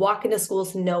need to walk into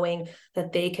schools knowing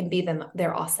that they can be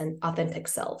their authentic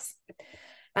selves.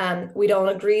 We don't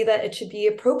agree that it should be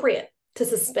appropriate to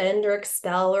suspend or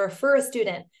expel or refer a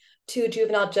student to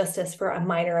juvenile justice for a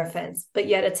minor offense, but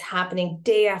yet it's happening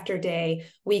day after day,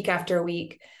 week after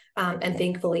week. And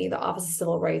thankfully, the Office of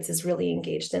Civil Rights is really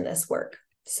engaged in this work.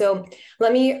 So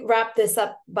let me wrap this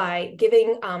up by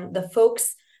giving the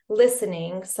folks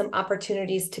listening some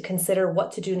opportunities to consider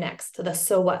what to do next, the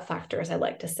so what factors, I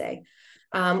like to say.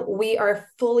 We are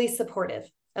fully supportive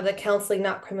of the Counseling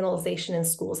Not Criminalization in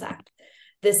Schools Act.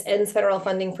 This ends federal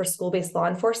funding for school-based law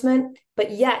enforcement,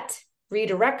 but yet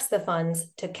redirects the funds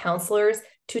to counselors,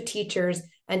 to teachers,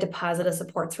 and to positive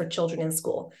supports for children in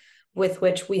school, with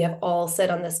which we have all said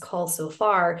on this call so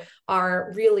far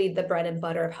are really the bread and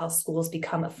butter of how schools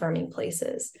become affirming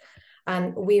places.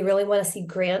 We really want to see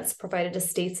grants provided to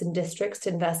states and districts to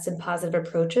invest in positive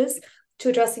approaches to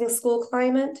addressing school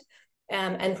climate,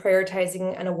 and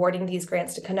prioritizing and awarding these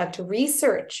grants to conduct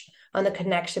research on the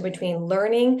connection between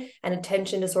learning and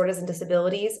attention disorders and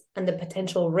disabilities and the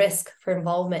potential risk for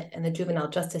involvement in the juvenile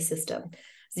justice system.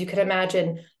 As you can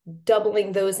imagine,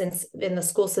 doubling those in the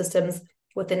school systems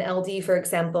with an LD, for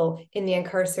example, in the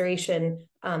incarceration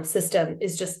system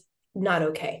is just not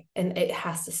okay, and it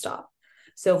has to stop.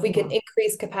 So if we can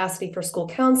increase capacity for school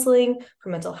counseling, for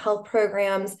mental health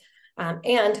programs,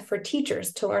 and for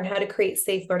teachers to learn how to create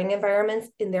safe learning environments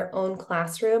in their own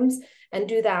classrooms, and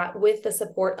do that with the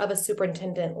support of a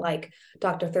superintendent like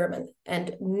Dr. Thurman,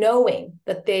 and knowing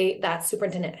that that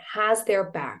superintendent has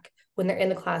their back when they're in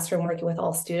the classroom working with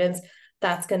all students,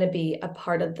 that's going to be a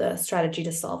part of the strategy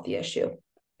to solve the issue.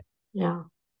 Yeah.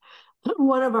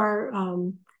 One of our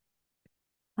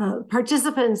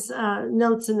participants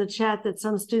notes in the chat that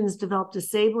some students develop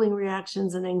disabling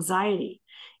reactions and anxiety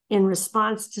in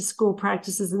response to school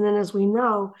practices. And then, as we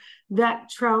know,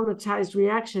 that traumatized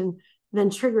reaction then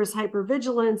triggers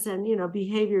hypervigilance and,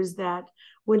 behaviors that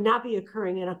would not be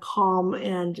occurring in a calm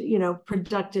and,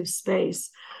 productive space.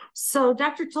 So,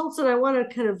 Dr. Tolson, I want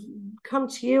to kind of come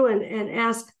to you and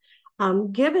ask,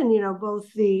 given,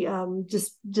 both the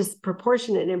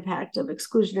disproportionate impact of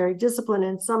exclusionary discipline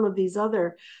and some of these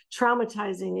other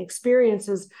traumatizing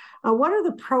experiences, what are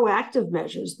the proactive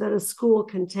measures that a school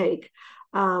can take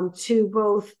to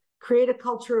both create a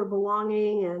culture of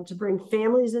belonging and to bring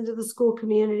families into the school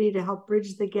community to help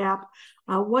bridge the gap?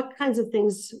 What kinds of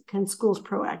things can schools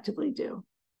proactively do?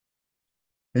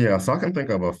 Yeah, so I can think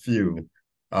of a few.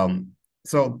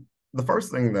 So the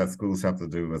first thing that schools have to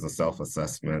do is a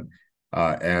self-assessment.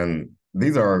 And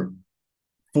these are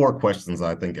 4 questions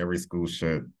I think every school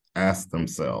should ask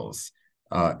themselves.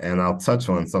 And I'll touch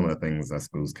on some of the things that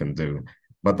schools can do.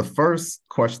 But the first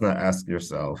question to ask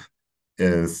yourself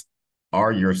is,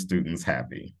 are your students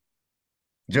happy?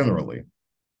 Generally,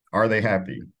 are they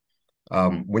happy?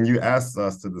 When you asked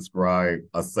us to describe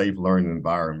a safe learning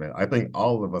environment, I think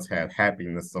all of us had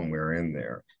happiness somewhere in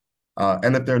there.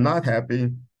 And if they're not happy,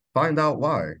 find out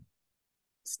why.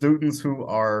 Students who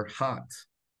are hot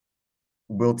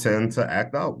will tend to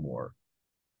act out more.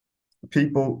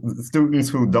 Students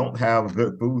who don't have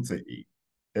good food to eat,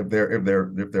 if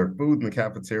their food in the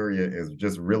cafeteria is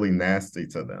just really nasty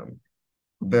to them,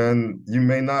 then you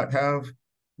may not have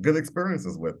good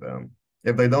experiences with them.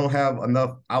 If they don't have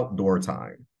enough outdoor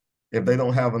time, if they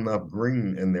don't have enough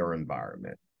green in their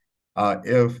environment,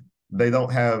 if they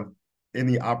don't have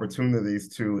any opportunities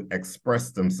to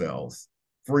express themselves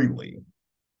freely.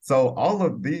 So all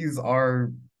of these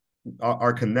are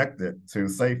connected to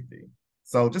safety.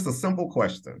 So just a simple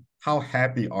question: how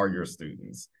happy are your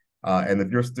students? And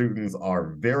if your students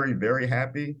are very, very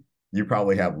happy, you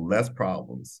probably have less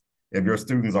problems. If your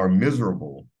students are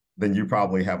miserable, then you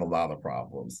probably have a lot of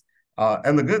problems.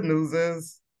 And the good news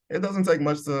is, it doesn't take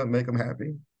much to make them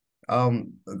happy. All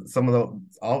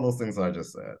those things that I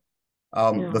just said.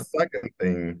 The second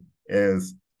thing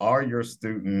is, are your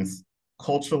students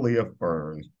culturally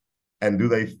affirmed, and do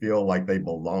they feel like they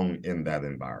belong in that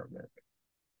environment?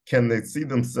 Can they see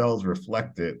themselves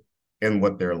reflected in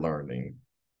what they're learning?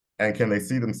 And can they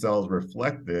see themselves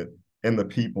reflected in the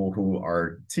people who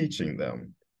are teaching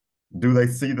them? Do they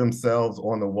see themselves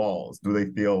on the walls? Do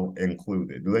they feel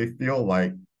included? Do they feel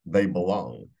like they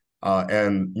belong?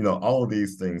 And all of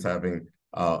these things, having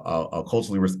a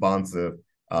culturally responsive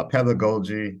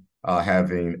pedagogy,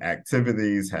 having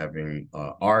activities, having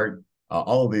art,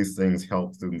 all of these things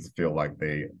help students feel like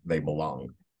they belong.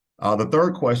 The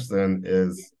third question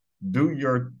is, do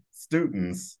your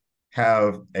students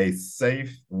have a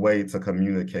safe way to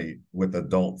communicate with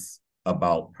adults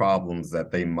about problems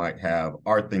that they might have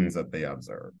or things that they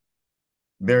observe?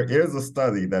 There is a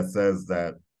study that says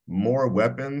that more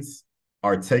weapons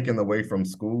are taken away from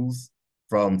schools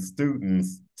from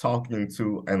students talking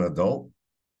to an adult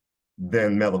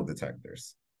than metal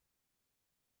detectors.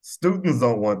 Students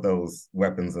don't want those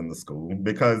weapons in the school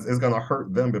because it's going to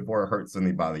hurt them before it hurts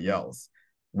anybody else.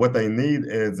 What they need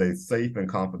is a safe and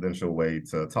confidential way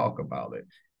to talk about it.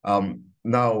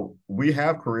 Now, we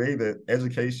have created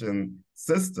education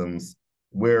systems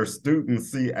where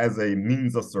students see as a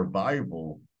means of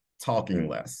survival talking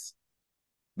less.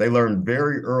 They learn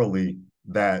very early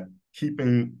that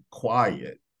keeping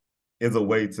quiet is a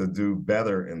way to do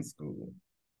better in school.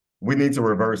 We need to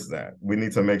reverse that. We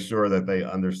need to make sure that they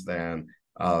understand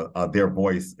their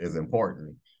voice is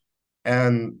important.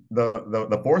 And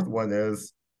the fourth one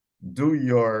is, do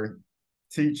your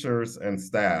teachers and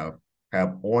staff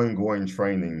have ongoing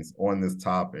trainings on this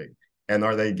topic? And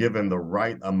are they given the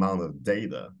right amount of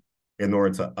data in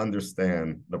order to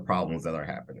understand the problems that are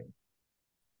happening?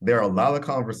 There are a lot of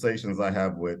conversations I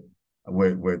have with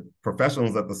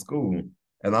professionals at the school,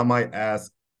 and I might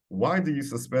ask, why do you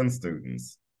suspend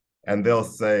students? And they'll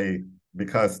say,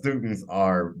 because students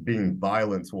are being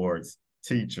violent towards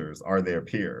teachers or their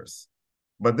peers.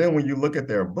 But then when you look at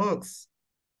their books,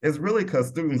 it's really because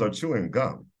students are chewing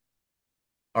gum.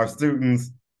 Our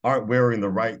students aren't wearing the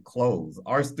right clothes.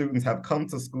 Our students have come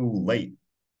to school late.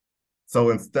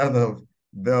 So instead of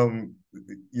them,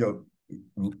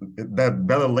 that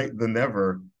better late than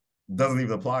never doesn't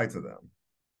even apply to them.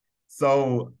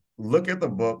 So look at the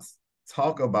books,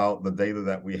 talk about the data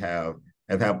that we have,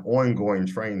 and have ongoing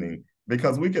training,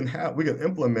 because we can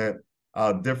implement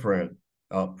different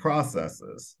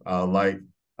processes like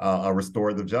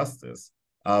restorative justice.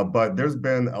 But there's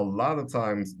been a lot of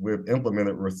times we've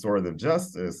implemented restorative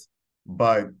justice,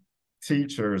 but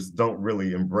teachers don't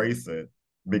really embrace it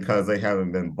because they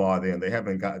haven't been bought in. They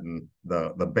haven't gotten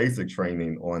the basic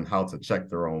training on how to check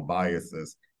their own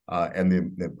biases and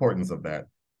the importance of that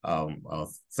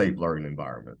safe learning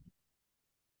environment.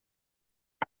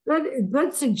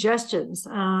 Good suggestions.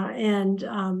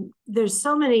 There's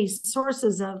so many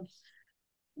sources of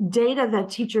data that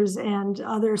teachers and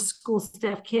other school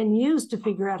staff can use to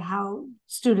figure out how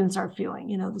students are feeling.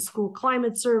 The school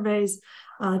climate surveys,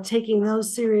 taking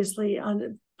those seriously,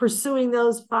 pursuing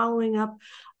those, following up.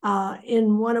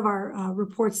 In one of our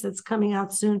reports that's coming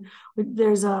out soon,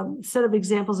 there's a set of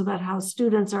examples about how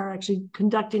students are actually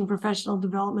conducting professional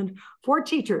development for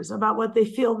teachers about what they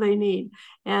feel they need.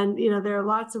 And, there are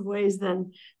lots of ways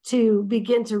then to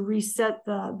begin to reset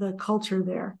the culture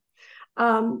there.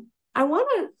 I want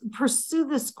to pursue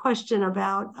this question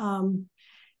about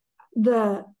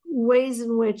the ways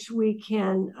in which we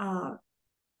can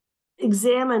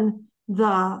examine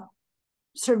the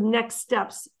sort of next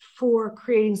steps for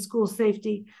creating school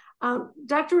safety.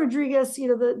 Dr. Rodriguez,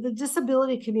 the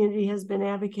disability community has been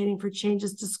advocating for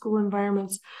changes to school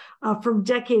environments for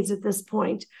decades at this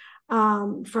point,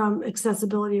 from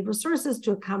accessibility of resources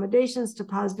to accommodations to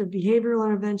positive behavioral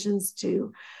interventions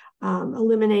to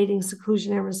eliminating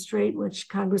seclusion and restraint, which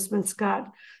Congressman Scott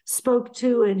spoke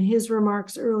to in his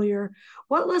remarks earlier.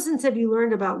 What lessons have you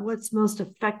learned about what's most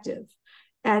effective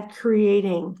at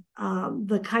creating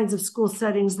the kinds of school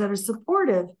settings that are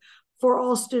supportive for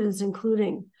all students,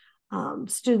 including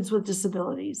students with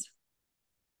disabilities?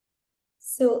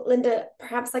 So, Linda,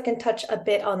 perhaps I can touch a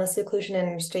bit on the seclusion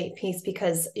and restraint piece,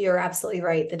 because you're absolutely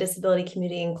right. The disability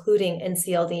community, including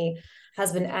NCLD,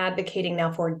 has been advocating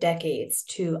now for decades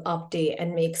to update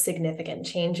and make significant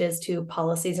changes to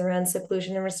policies around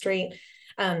seclusion and restraint.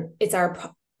 It's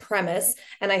our premise,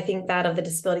 and I think that of the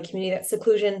disability community, that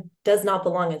seclusion does not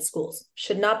belong in schools,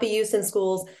 should not be used in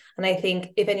schools. And I think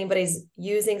if anybody's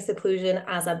using seclusion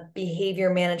as a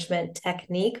behavior management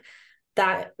technique,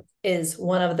 that is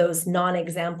one of those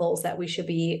non-examples that we should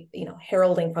be,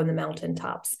 heralding from the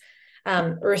mountaintops.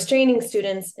 Restraining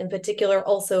students in particular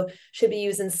also should be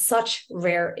used in such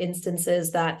rare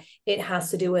instances that it has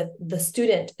to do with the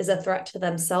student is a threat to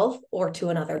themselves or to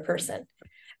another person.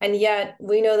 And yet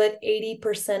we know that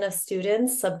 80% of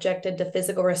students subjected to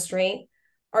physical restraint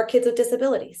are kids with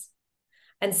disabilities.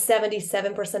 And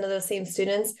 77% of those same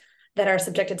students that are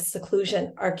subjected to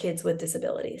seclusion are kids with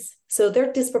disabilities. So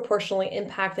they're disproportionately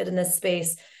impacted in this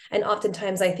space. And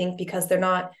oftentimes, I think because they're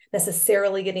not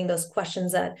necessarily getting those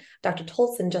questions that Dr.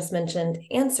 Tolson just mentioned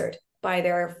answered by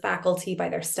their faculty, by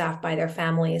their staff, by their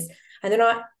families, and they're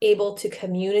not able to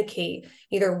communicate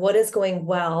either what is going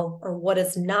well or what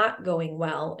is not going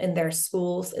well in their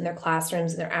schools, in their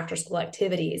classrooms, in their after-school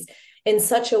activities, in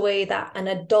such a way that an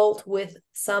adult with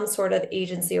some sort of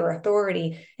agency or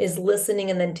authority is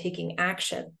listening and then taking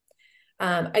action.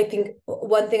 I think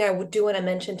one thing I do want to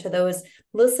mention to those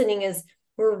listening is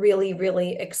we're really,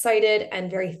 really excited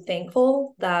and very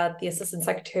thankful that the Assistant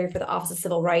Secretary for the Office of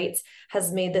Civil Rights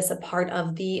has made this a part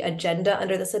of the agenda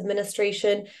under this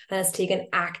administration and has taken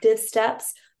active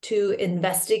steps to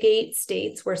investigate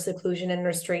states where seclusion and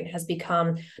restraint has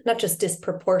become not just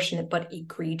disproportionate, but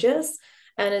egregious,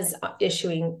 and is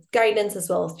issuing guidance as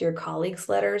well as dear colleagues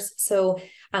letters. So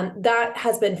that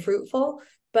has been fruitful.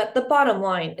 But the bottom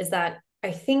line is that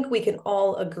I think we can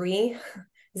all agree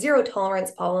zero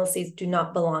tolerance policies do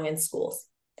not belong in schools.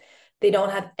 They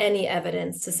don't have any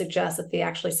evidence to suggest that they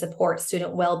actually support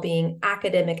student well-being,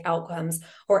 academic outcomes,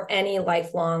 or any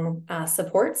lifelong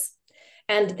supports.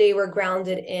 And they were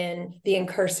grounded in the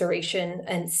incarceration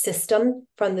and system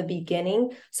from the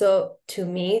beginning. So to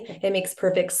me, it makes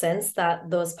perfect sense that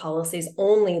those policies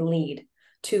only lead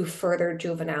to further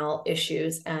juvenile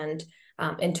issues and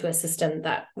into a system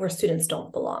where students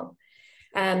don't belong.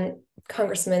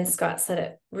 Congressman Scott said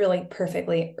it really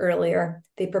perfectly earlier.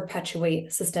 They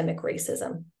perpetuate systemic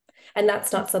racism. And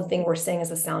that's not something we're saying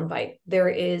as a soundbite. There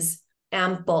is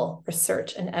ample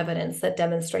research and evidence that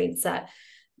demonstrates that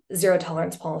zero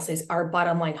tolerance policies are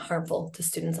bottom line harmful to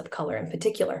students of color in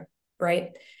particular, right?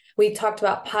 We talked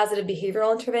about positive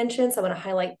behavioral interventions. I want to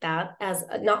highlight that as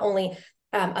not only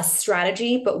a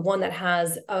strategy, but one that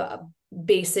has a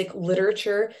basic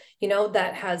literature,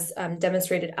 that has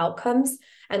demonstrated outcomes.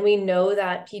 And we know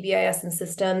that PBIS and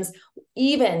systems,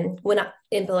 even when not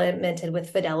implemented with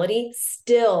fidelity,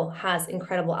 still has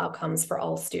incredible outcomes for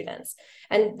all students.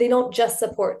 And they don't just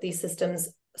support these systems,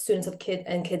 students of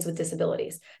kids with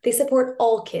disabilities. They support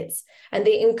all kids, and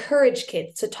they encourage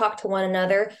kids to talk to one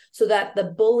another so that the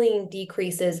bullying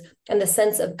decreases and the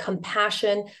sense of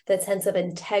compassion, that sense of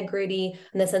integrity,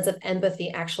 and the sense of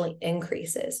empathy actually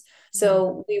increases.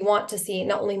 So we want to see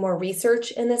not only more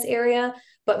research in this area,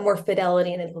 but more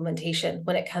fidelity and implementation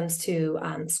when it comes to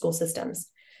school systems.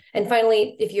 And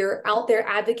finally, if you're out there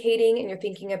advocating and you're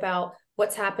thinking about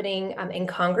what's happening in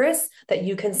Congress that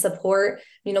you can support,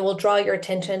 we'll draw your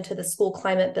attention to the school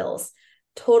climate bills.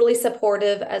 Totally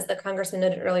supportive, as the congressman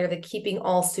noted earlier, the Keeping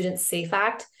All Students Safe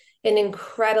Act, an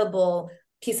incredible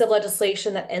piece of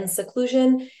legislation that ends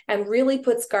seclusion and really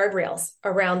puts guardrails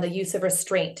around the use of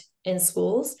restraint in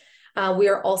schools. We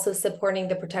are also supporting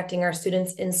the Protecting Our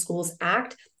Students in Schools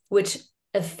Act, which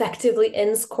effectively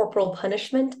ends corporal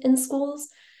punishment in schools.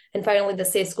 And finally, the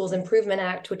Safe Schools Improvement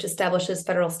Act, which establishes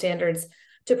federal standards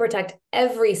to protect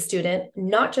every student,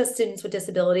 not just students with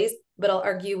disabilities, but I'll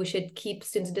argue we should keep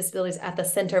students with disabilities at the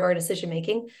center of our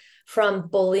decision-making, from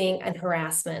bullying and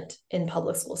harassment in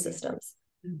public school systems.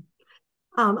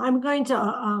 I'm going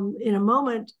to, in a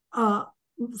moment,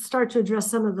 start to address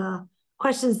some of the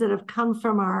questions that have come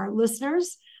from our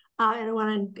listeners. And I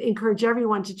want to encourage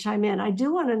everyone to chime in. I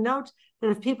do want to note that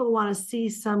if people want to see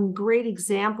some great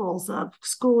examples of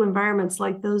school environments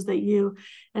like those that you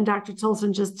and Dr.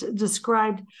 Tolson just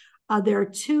described, there are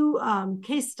two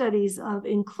case studies of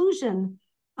inclusion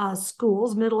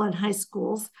schools, middle and high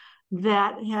schools,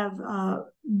 that have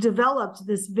developed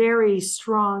this very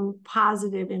strong,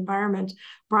 positive environment.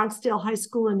 Bronxdale High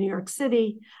School in New York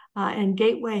City, and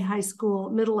Gateway High School,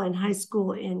 Middle and High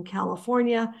School in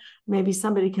California. Maybe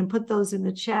somebody can put those in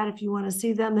the chat if you want to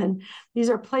see them. And these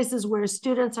are places where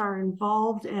students are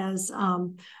involved as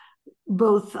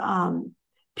both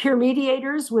peer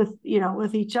mediators with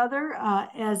each other,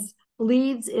 as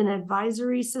leads in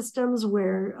advisory systems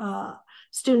where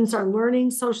students are learning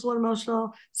social and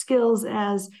emotional skills,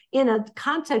 as in a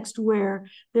context where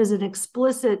there's an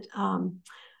explicit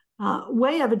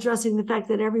way of addressing the fact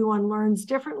that everyone learns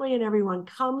differently and everyone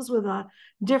comes with a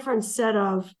different set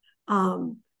of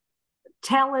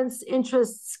talents,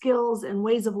 interests, skills, and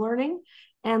ways of learning,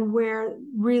 and where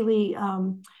really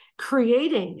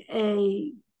creating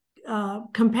a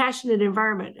compassionate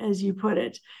environment, as you put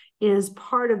it, is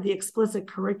part of the explicit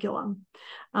curriculum.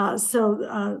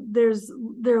 So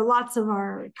there are lots of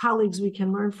our colleagues we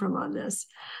can learn from on this.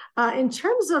 In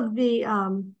terms of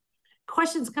the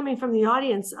questions coming from the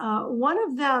audience, one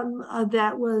of them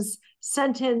that was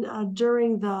sent in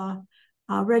during the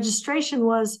registration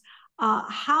was,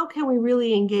 how can we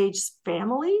really engage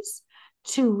families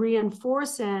to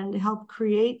reinforce and help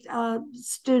create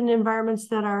student environments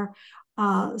that are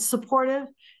supportive?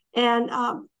 And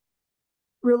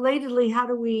relatedly, how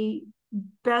do we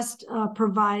best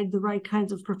provide the right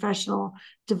kinds of professional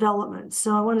development?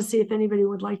 So I want to see if anybody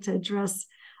would like to address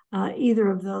either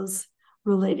of those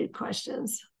related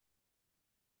questions.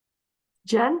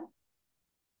 Jen,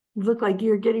 you look like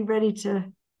you're getting ready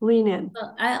to lean in.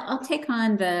 Well, I'll take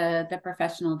on the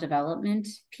professional development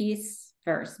piece.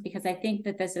 first, because I think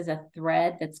that this is a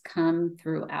thread that's come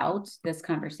throughout this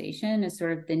conversation, is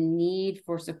sort of the need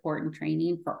for support and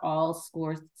training for all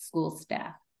school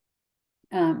staff.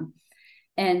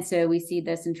 And so we see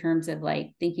this in terms of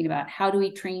like thinking about how do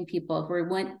we train people if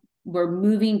we're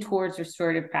moving towards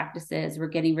restorative practices, we're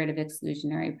getting rid of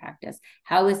exclusionary practice.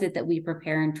 How is it that we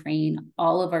prepare and train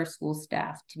all of our school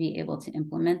staff to be able to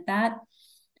implement that?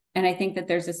 And I think that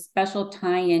there's a special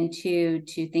tie-in to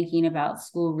thinking about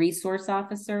school resource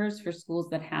officers for schools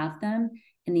that have them,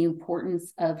 and the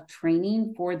importance of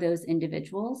training for those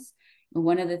individuals. And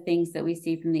one of the things that we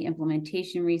see from the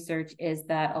implementation research is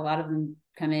that a lot of them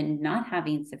come in not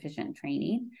having sufficient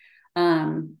training.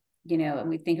 And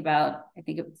we think about, I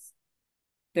think it was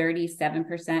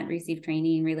 37% receive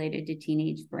training related to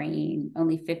teenage brain.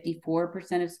 Only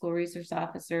 54% of school resource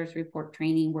officers report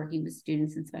training working with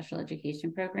students in special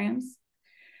education programs,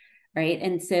 right?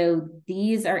 And so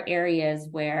these are areas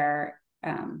where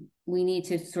we need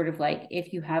to sort of like,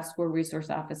 if you have school resource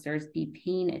officers, be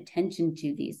paying attention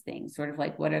to these things, sort of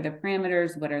like what are the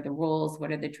parameters, what are the roles,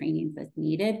 what are the trainings that's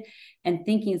needed, and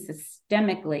thinking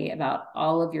systemically about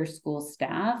all of your school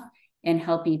staff and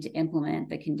helping to implement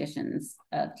the conditions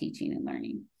of teaching and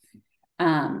learning.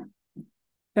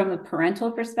 From a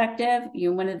parental perspective,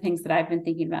 one of the things that I've been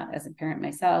thinking about as a parent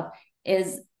myself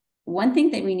is one thing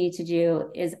that we need to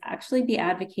do is actually be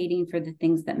advocating for the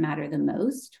things that matter the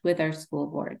most with our school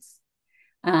boards.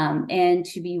 And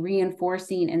to be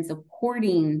reinforcing and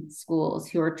supporting schools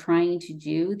who are trying to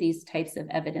do these types of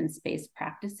evidence-based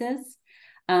practices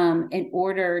in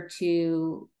order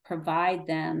to provide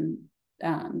them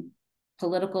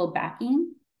political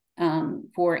backing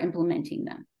for implementing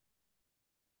them.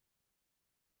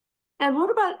 And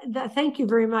what about that? Thank you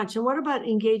very much. And what about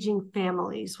engaging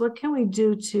families? What can we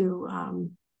do to,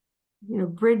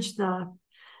 bridge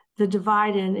the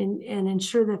divide and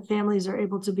ensure that families are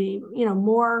able to be,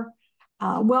 more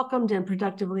welcomed and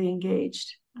productively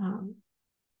engaged?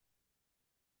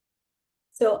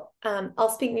 So I'll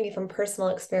speak maybe from personal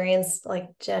experience. Like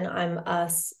Jen, I'm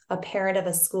a parent of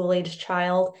a school-aged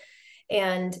child,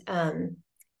 and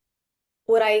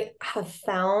what I have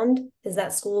found is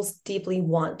that schools deeply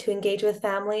want to engage with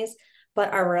families,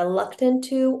 but are reluctant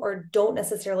to or don't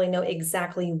necessarily know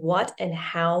exactly what and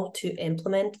how to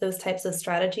implement those types of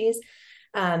strategies.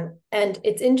 And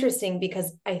it's interesting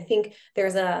because I think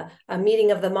there's a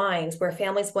meeting of the minds where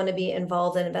families want to be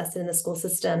involved and invested in the school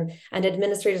system, and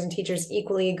administrators and teachers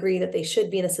equally agree that they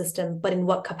should be in the system, but in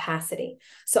what capacity?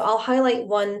 So I'll highlight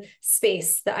one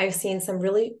space that I've seen some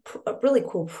really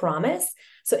cool promise.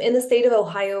 So in the state of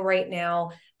Ohio right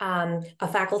now, a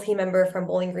faculty member from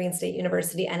Bowling Green State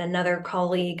University and another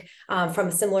colleague from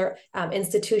a similar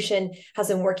institution has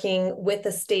been working with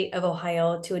the state of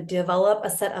Ohio to develop a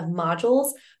set of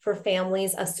modules for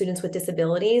families of students with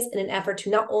disabilities in an effort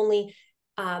to not only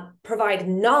provide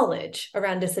knowledge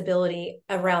around disability,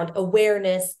 around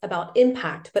awareness about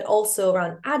impact, but also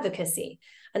around advocacy.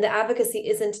 And the advocacy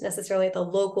isn't necessarily at the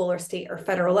local or state or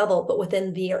federal level, but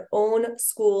within their own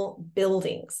school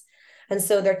buildings. And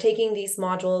so they're taking these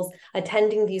modules,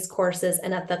 attending these courses,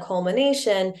 and at the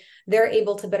culmination, they're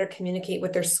able to better communicate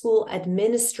with their school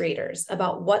administrators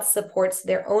about what supports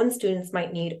their own students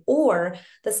might need, or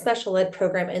the special ed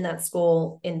program in that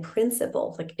school in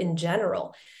principle, like in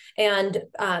general. And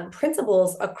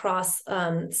principals across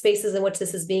spaces in which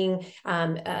this is being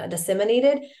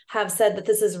disseminated have said that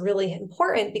this is really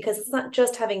important, because it's not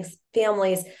just having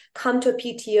families come to a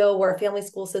PTO or a family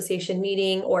school association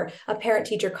meeting or a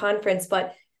parent-teacher conference,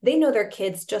 but they know their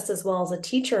kids just as well as a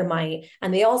teacher might.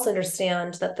 And they also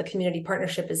understand that the community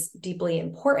partnership is deeply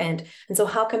important. And so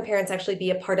how can parents actually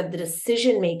be a part of the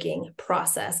decision-making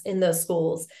process in those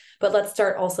schools? But let's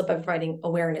start also by providing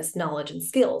awareness, knowledge, and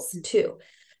skills too.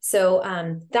 So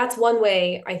that's one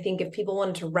way. I think if people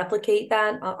wanted to replicate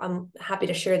that, I'm happy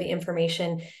to share the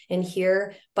information in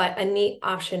here, but a neat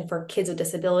option for kids with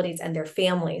disabilities and their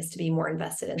families to be more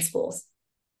invested in schools.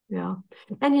 Yeah.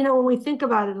 And, when we think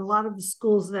about it, a lot of the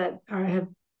schools that have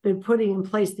been putting in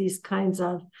place these kinds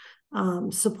of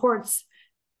supports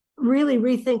really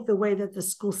rethink the way that the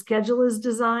school schedule is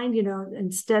designed,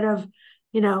 instead of,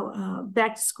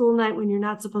 back to school night when you're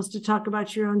not supposed to talk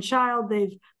about your own child,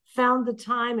 they've found the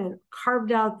time and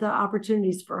carved out the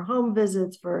opportunities for home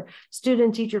visits, for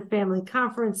student teacher family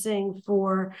conferencing,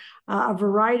 for a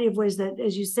variety of ways that,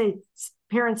 as you say,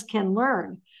 parents can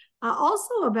learn.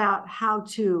 Also about how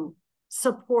to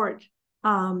support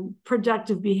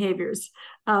productive behaviors,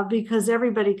 because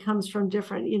everybody comes from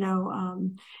different,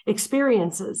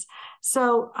 experiences.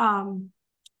 So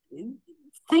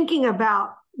thinking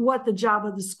about what the job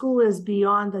of the school is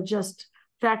beyond the just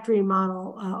factory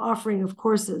model offering of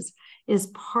courses is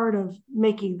part of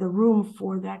making the room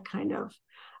for that kind of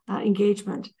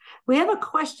engagement. We have a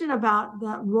question about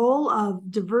the role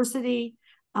of diversity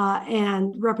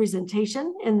and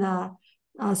representation in the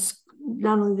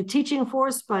not only the teaching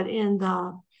force, but in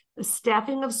the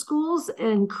staffing of schools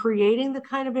and creating the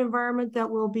kind of environment that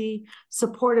will be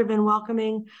supportive and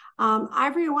welcoming.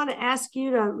 Ivory, I want to ask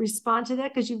you to respond to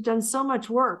that because you've done so much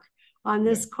work on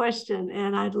this question,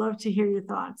 and I'd love to hear your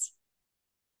thoughts.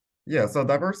 Yeah, so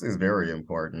diversity is very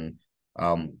important.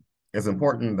 It's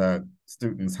important that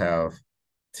students have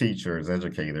teachers,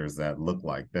 educators that look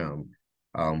like them.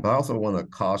 But I also want to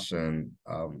caution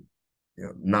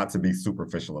not to be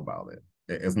superficial about it.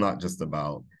 It's not just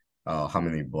about how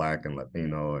many Black and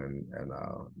Latino and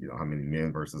how many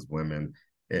men versus women.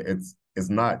 It's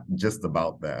not just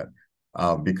about that,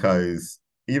 because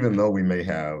even though we may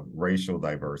have racial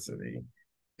diversity,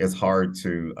 it's hard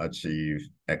to achieve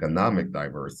economic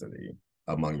diversity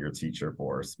among your teacher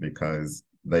force because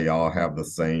they all have the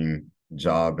same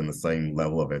job and the same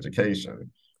level of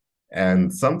education.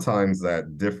 And sometimes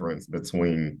that difference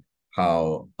between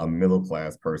how a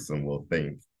middle-class person will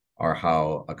think or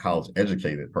how a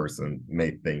college-educated person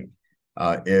may think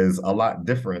is a lot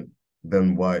different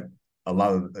than how a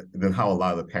lot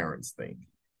of the parents think.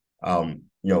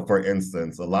 For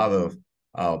instance, a lot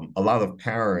of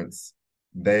parents,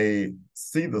 they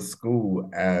see the school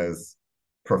as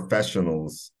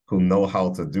professionals who know how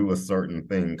to do a certain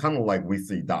thing, kind of like we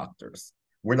see doctors.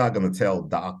 We're not going to tell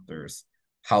doctors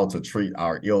how to treat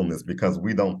our illness because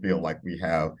we don't feel like we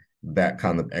have that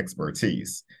kind of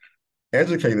expertise.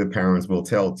 Educated parents will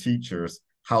tell teachers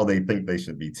how they think they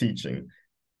should be teaching.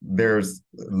 There's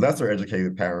lesser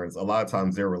educated parents, a lot of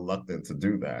times they're reluctant to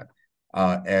do that.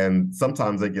 And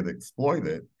sometimes they get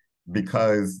exploited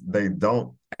because they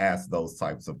don't ask those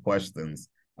types of questions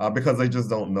because they just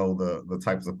don't know the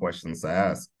types of questions to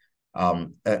ask.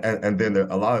 And then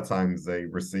a lot of times they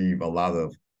receive a lot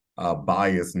of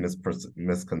biased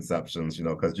misconceptions,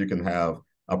 because you can have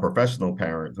a professional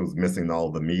parent who's missing all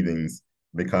the meetings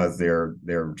because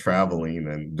they're traveling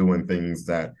and doing things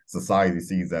that society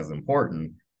sees as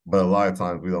important. But a lot of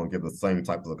times we don't give the same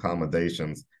types of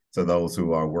accommodations to those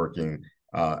who are working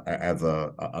as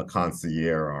a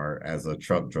concierge or as a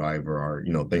truck driver or,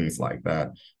 things like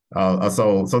that.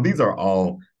 So these are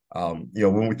all,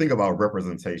 when we think about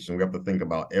representation, we have to think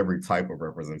about every type of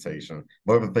representation,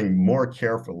 but we have to think more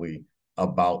carefully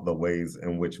about the ways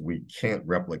in which we can't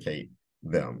replicate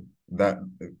them. That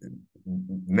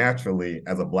naturally,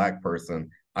 as a Black person,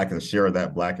 I can share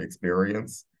that Black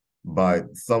experience,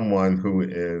 but someone who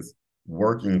is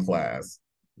working class,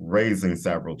 raising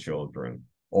several children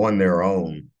on their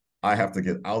own, I have to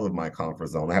get out of my comfort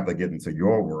zone. I have to get into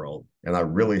your world, and I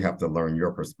really have to learn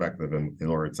your perspective in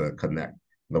order to connect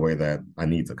the way that I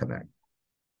need to connect.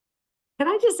 Can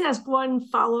I just ask one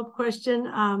follow-up question?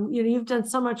 You've done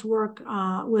so much work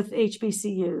with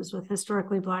HBCUs, with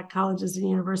historically Black colleges and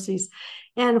universities.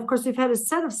 And of course, we've had a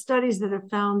set of studies that have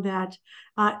found that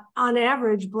on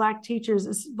average, Black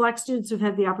students who've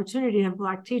had the opportunity to have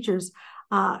Black teachers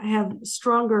have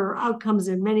stronger outcomes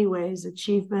in many ways,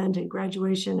 achievement and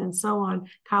graduation and so on,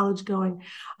 college going.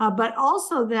 But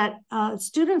also that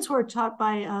students who are taught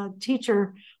by a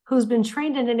teacher who's been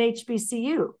trained in an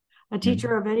HBCU, a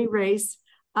teacher of any race,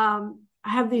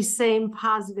 have these same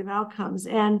positive outcomes.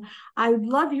 And I would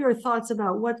love your thoughts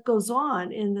about what goes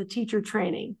on in the teacher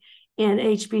training in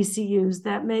HBCUs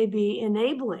that may be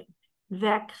enabling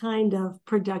that kind of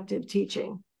productive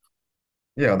teaching.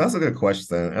 Yeah, that's a good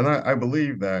question. And I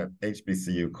believe that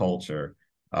HBCU culture,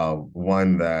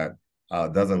 one that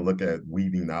doesn't look at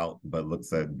weeding out, but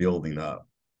looks at building up,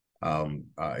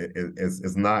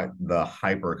 it's not the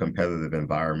hyper competitive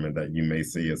environment that you may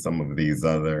see at some of these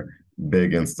other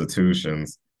big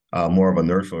institutions, more of a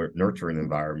nurturing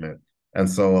environment. And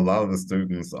so a lot of the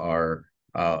students are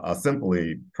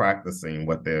simply practicing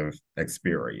what they've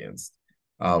experienced.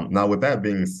 Now, with that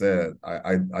being said,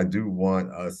 I do want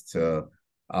us to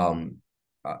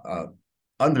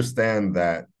understand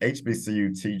that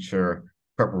HBCU teacher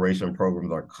preparation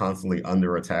programs are constantly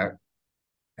under attack,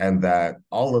 and that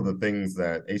all of the things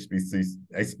that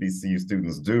HBCU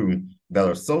students do that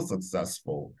are so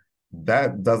successful,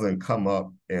 that doesn't come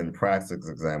up in praxis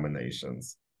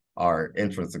examinations or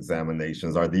entrance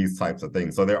examinations or these types of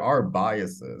things. So there are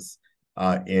biases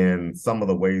in some of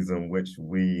the ways in which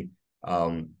we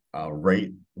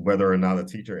rate whether or not a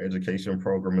teacher education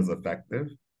program is effective.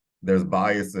 There's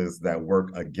biases that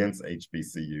work against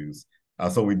HBCUs.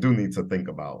 So we do need to think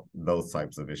about those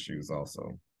types of issues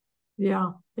also.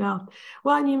 Yeah.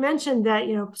 Well, and you mentioned that,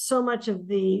 so much of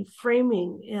the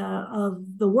framing of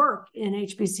the work in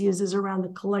HBCUs is around the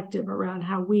collective, around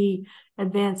how we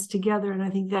advance together. And I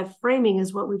think that framing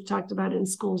is what we've talked about in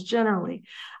schools generally,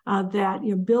 that,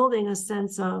 building a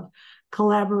sense of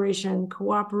collaboration,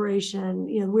 cooperation,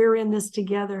 we're in this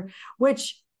together,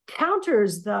 which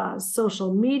counters the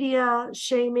social media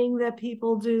shaming that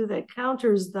people do, that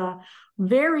counters the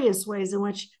various ways in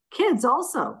which kids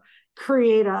also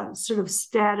create a sort of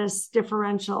status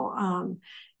differential,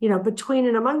 between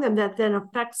and among them, that then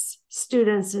affects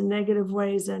students in negative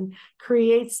ways and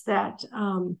creates that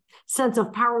sense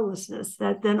of powerlessness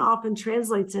that then often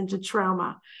translates into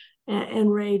trauma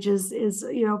and rage is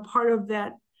part of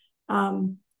that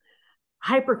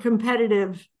hyper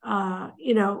competitive,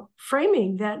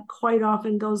 framing that quite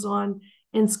often goes on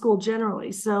in school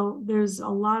generally. So there's a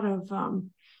lot of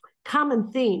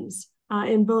common themes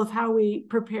in both how we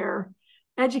prepare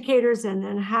educators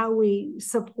and how we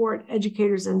support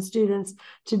educators and students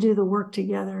to do the work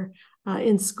together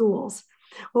in schools.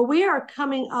 Well, we are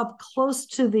coming up close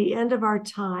to the end of our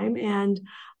time, and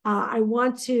I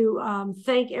want to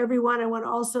thank everyone. I want to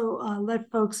also let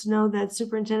folks know that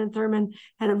Superintendent Thurman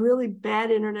had a really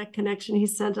bad internet connection. He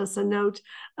sent us a note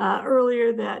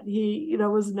earlier that he,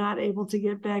 was not able to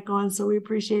get back on. So we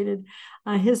appreciated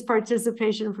his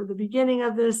participation for the beginning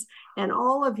of this, and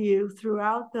all of you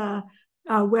throughout the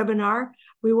webinar.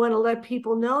 We want to let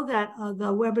people know that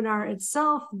the webinar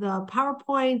itself, the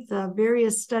PowerPoint, the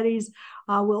various studies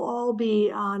will all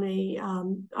be on a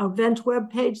event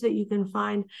webpage that you can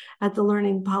find at the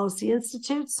Learning Policy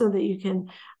Institute, so that you can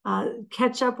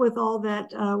catch up with all that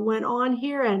went on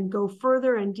here and go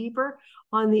further and deeper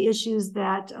on the issues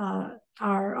that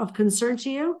are of concern to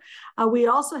you. We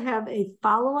also have a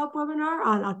follow-up webinar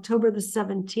on October the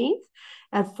 17th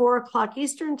at 4 o'clock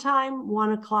Eastern Time,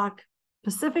 1 o'clock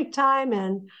Pacific Time,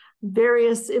 and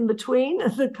various in between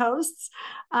the coasts.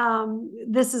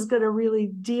 This is going to really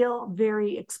deal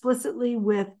very explicitly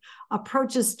with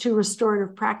approaches to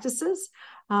restorative practices,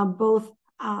 both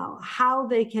how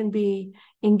they can be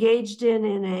engaged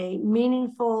in a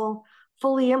meaningful,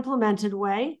 fully implemented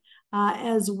way,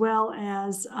 as well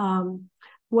as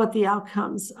what the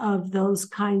outcomes of those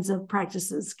kinds of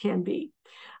practices can be.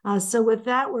 So with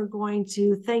that, we're going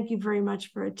to thank you very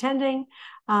much for attending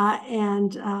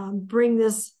and bring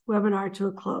this webinar to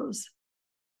a close.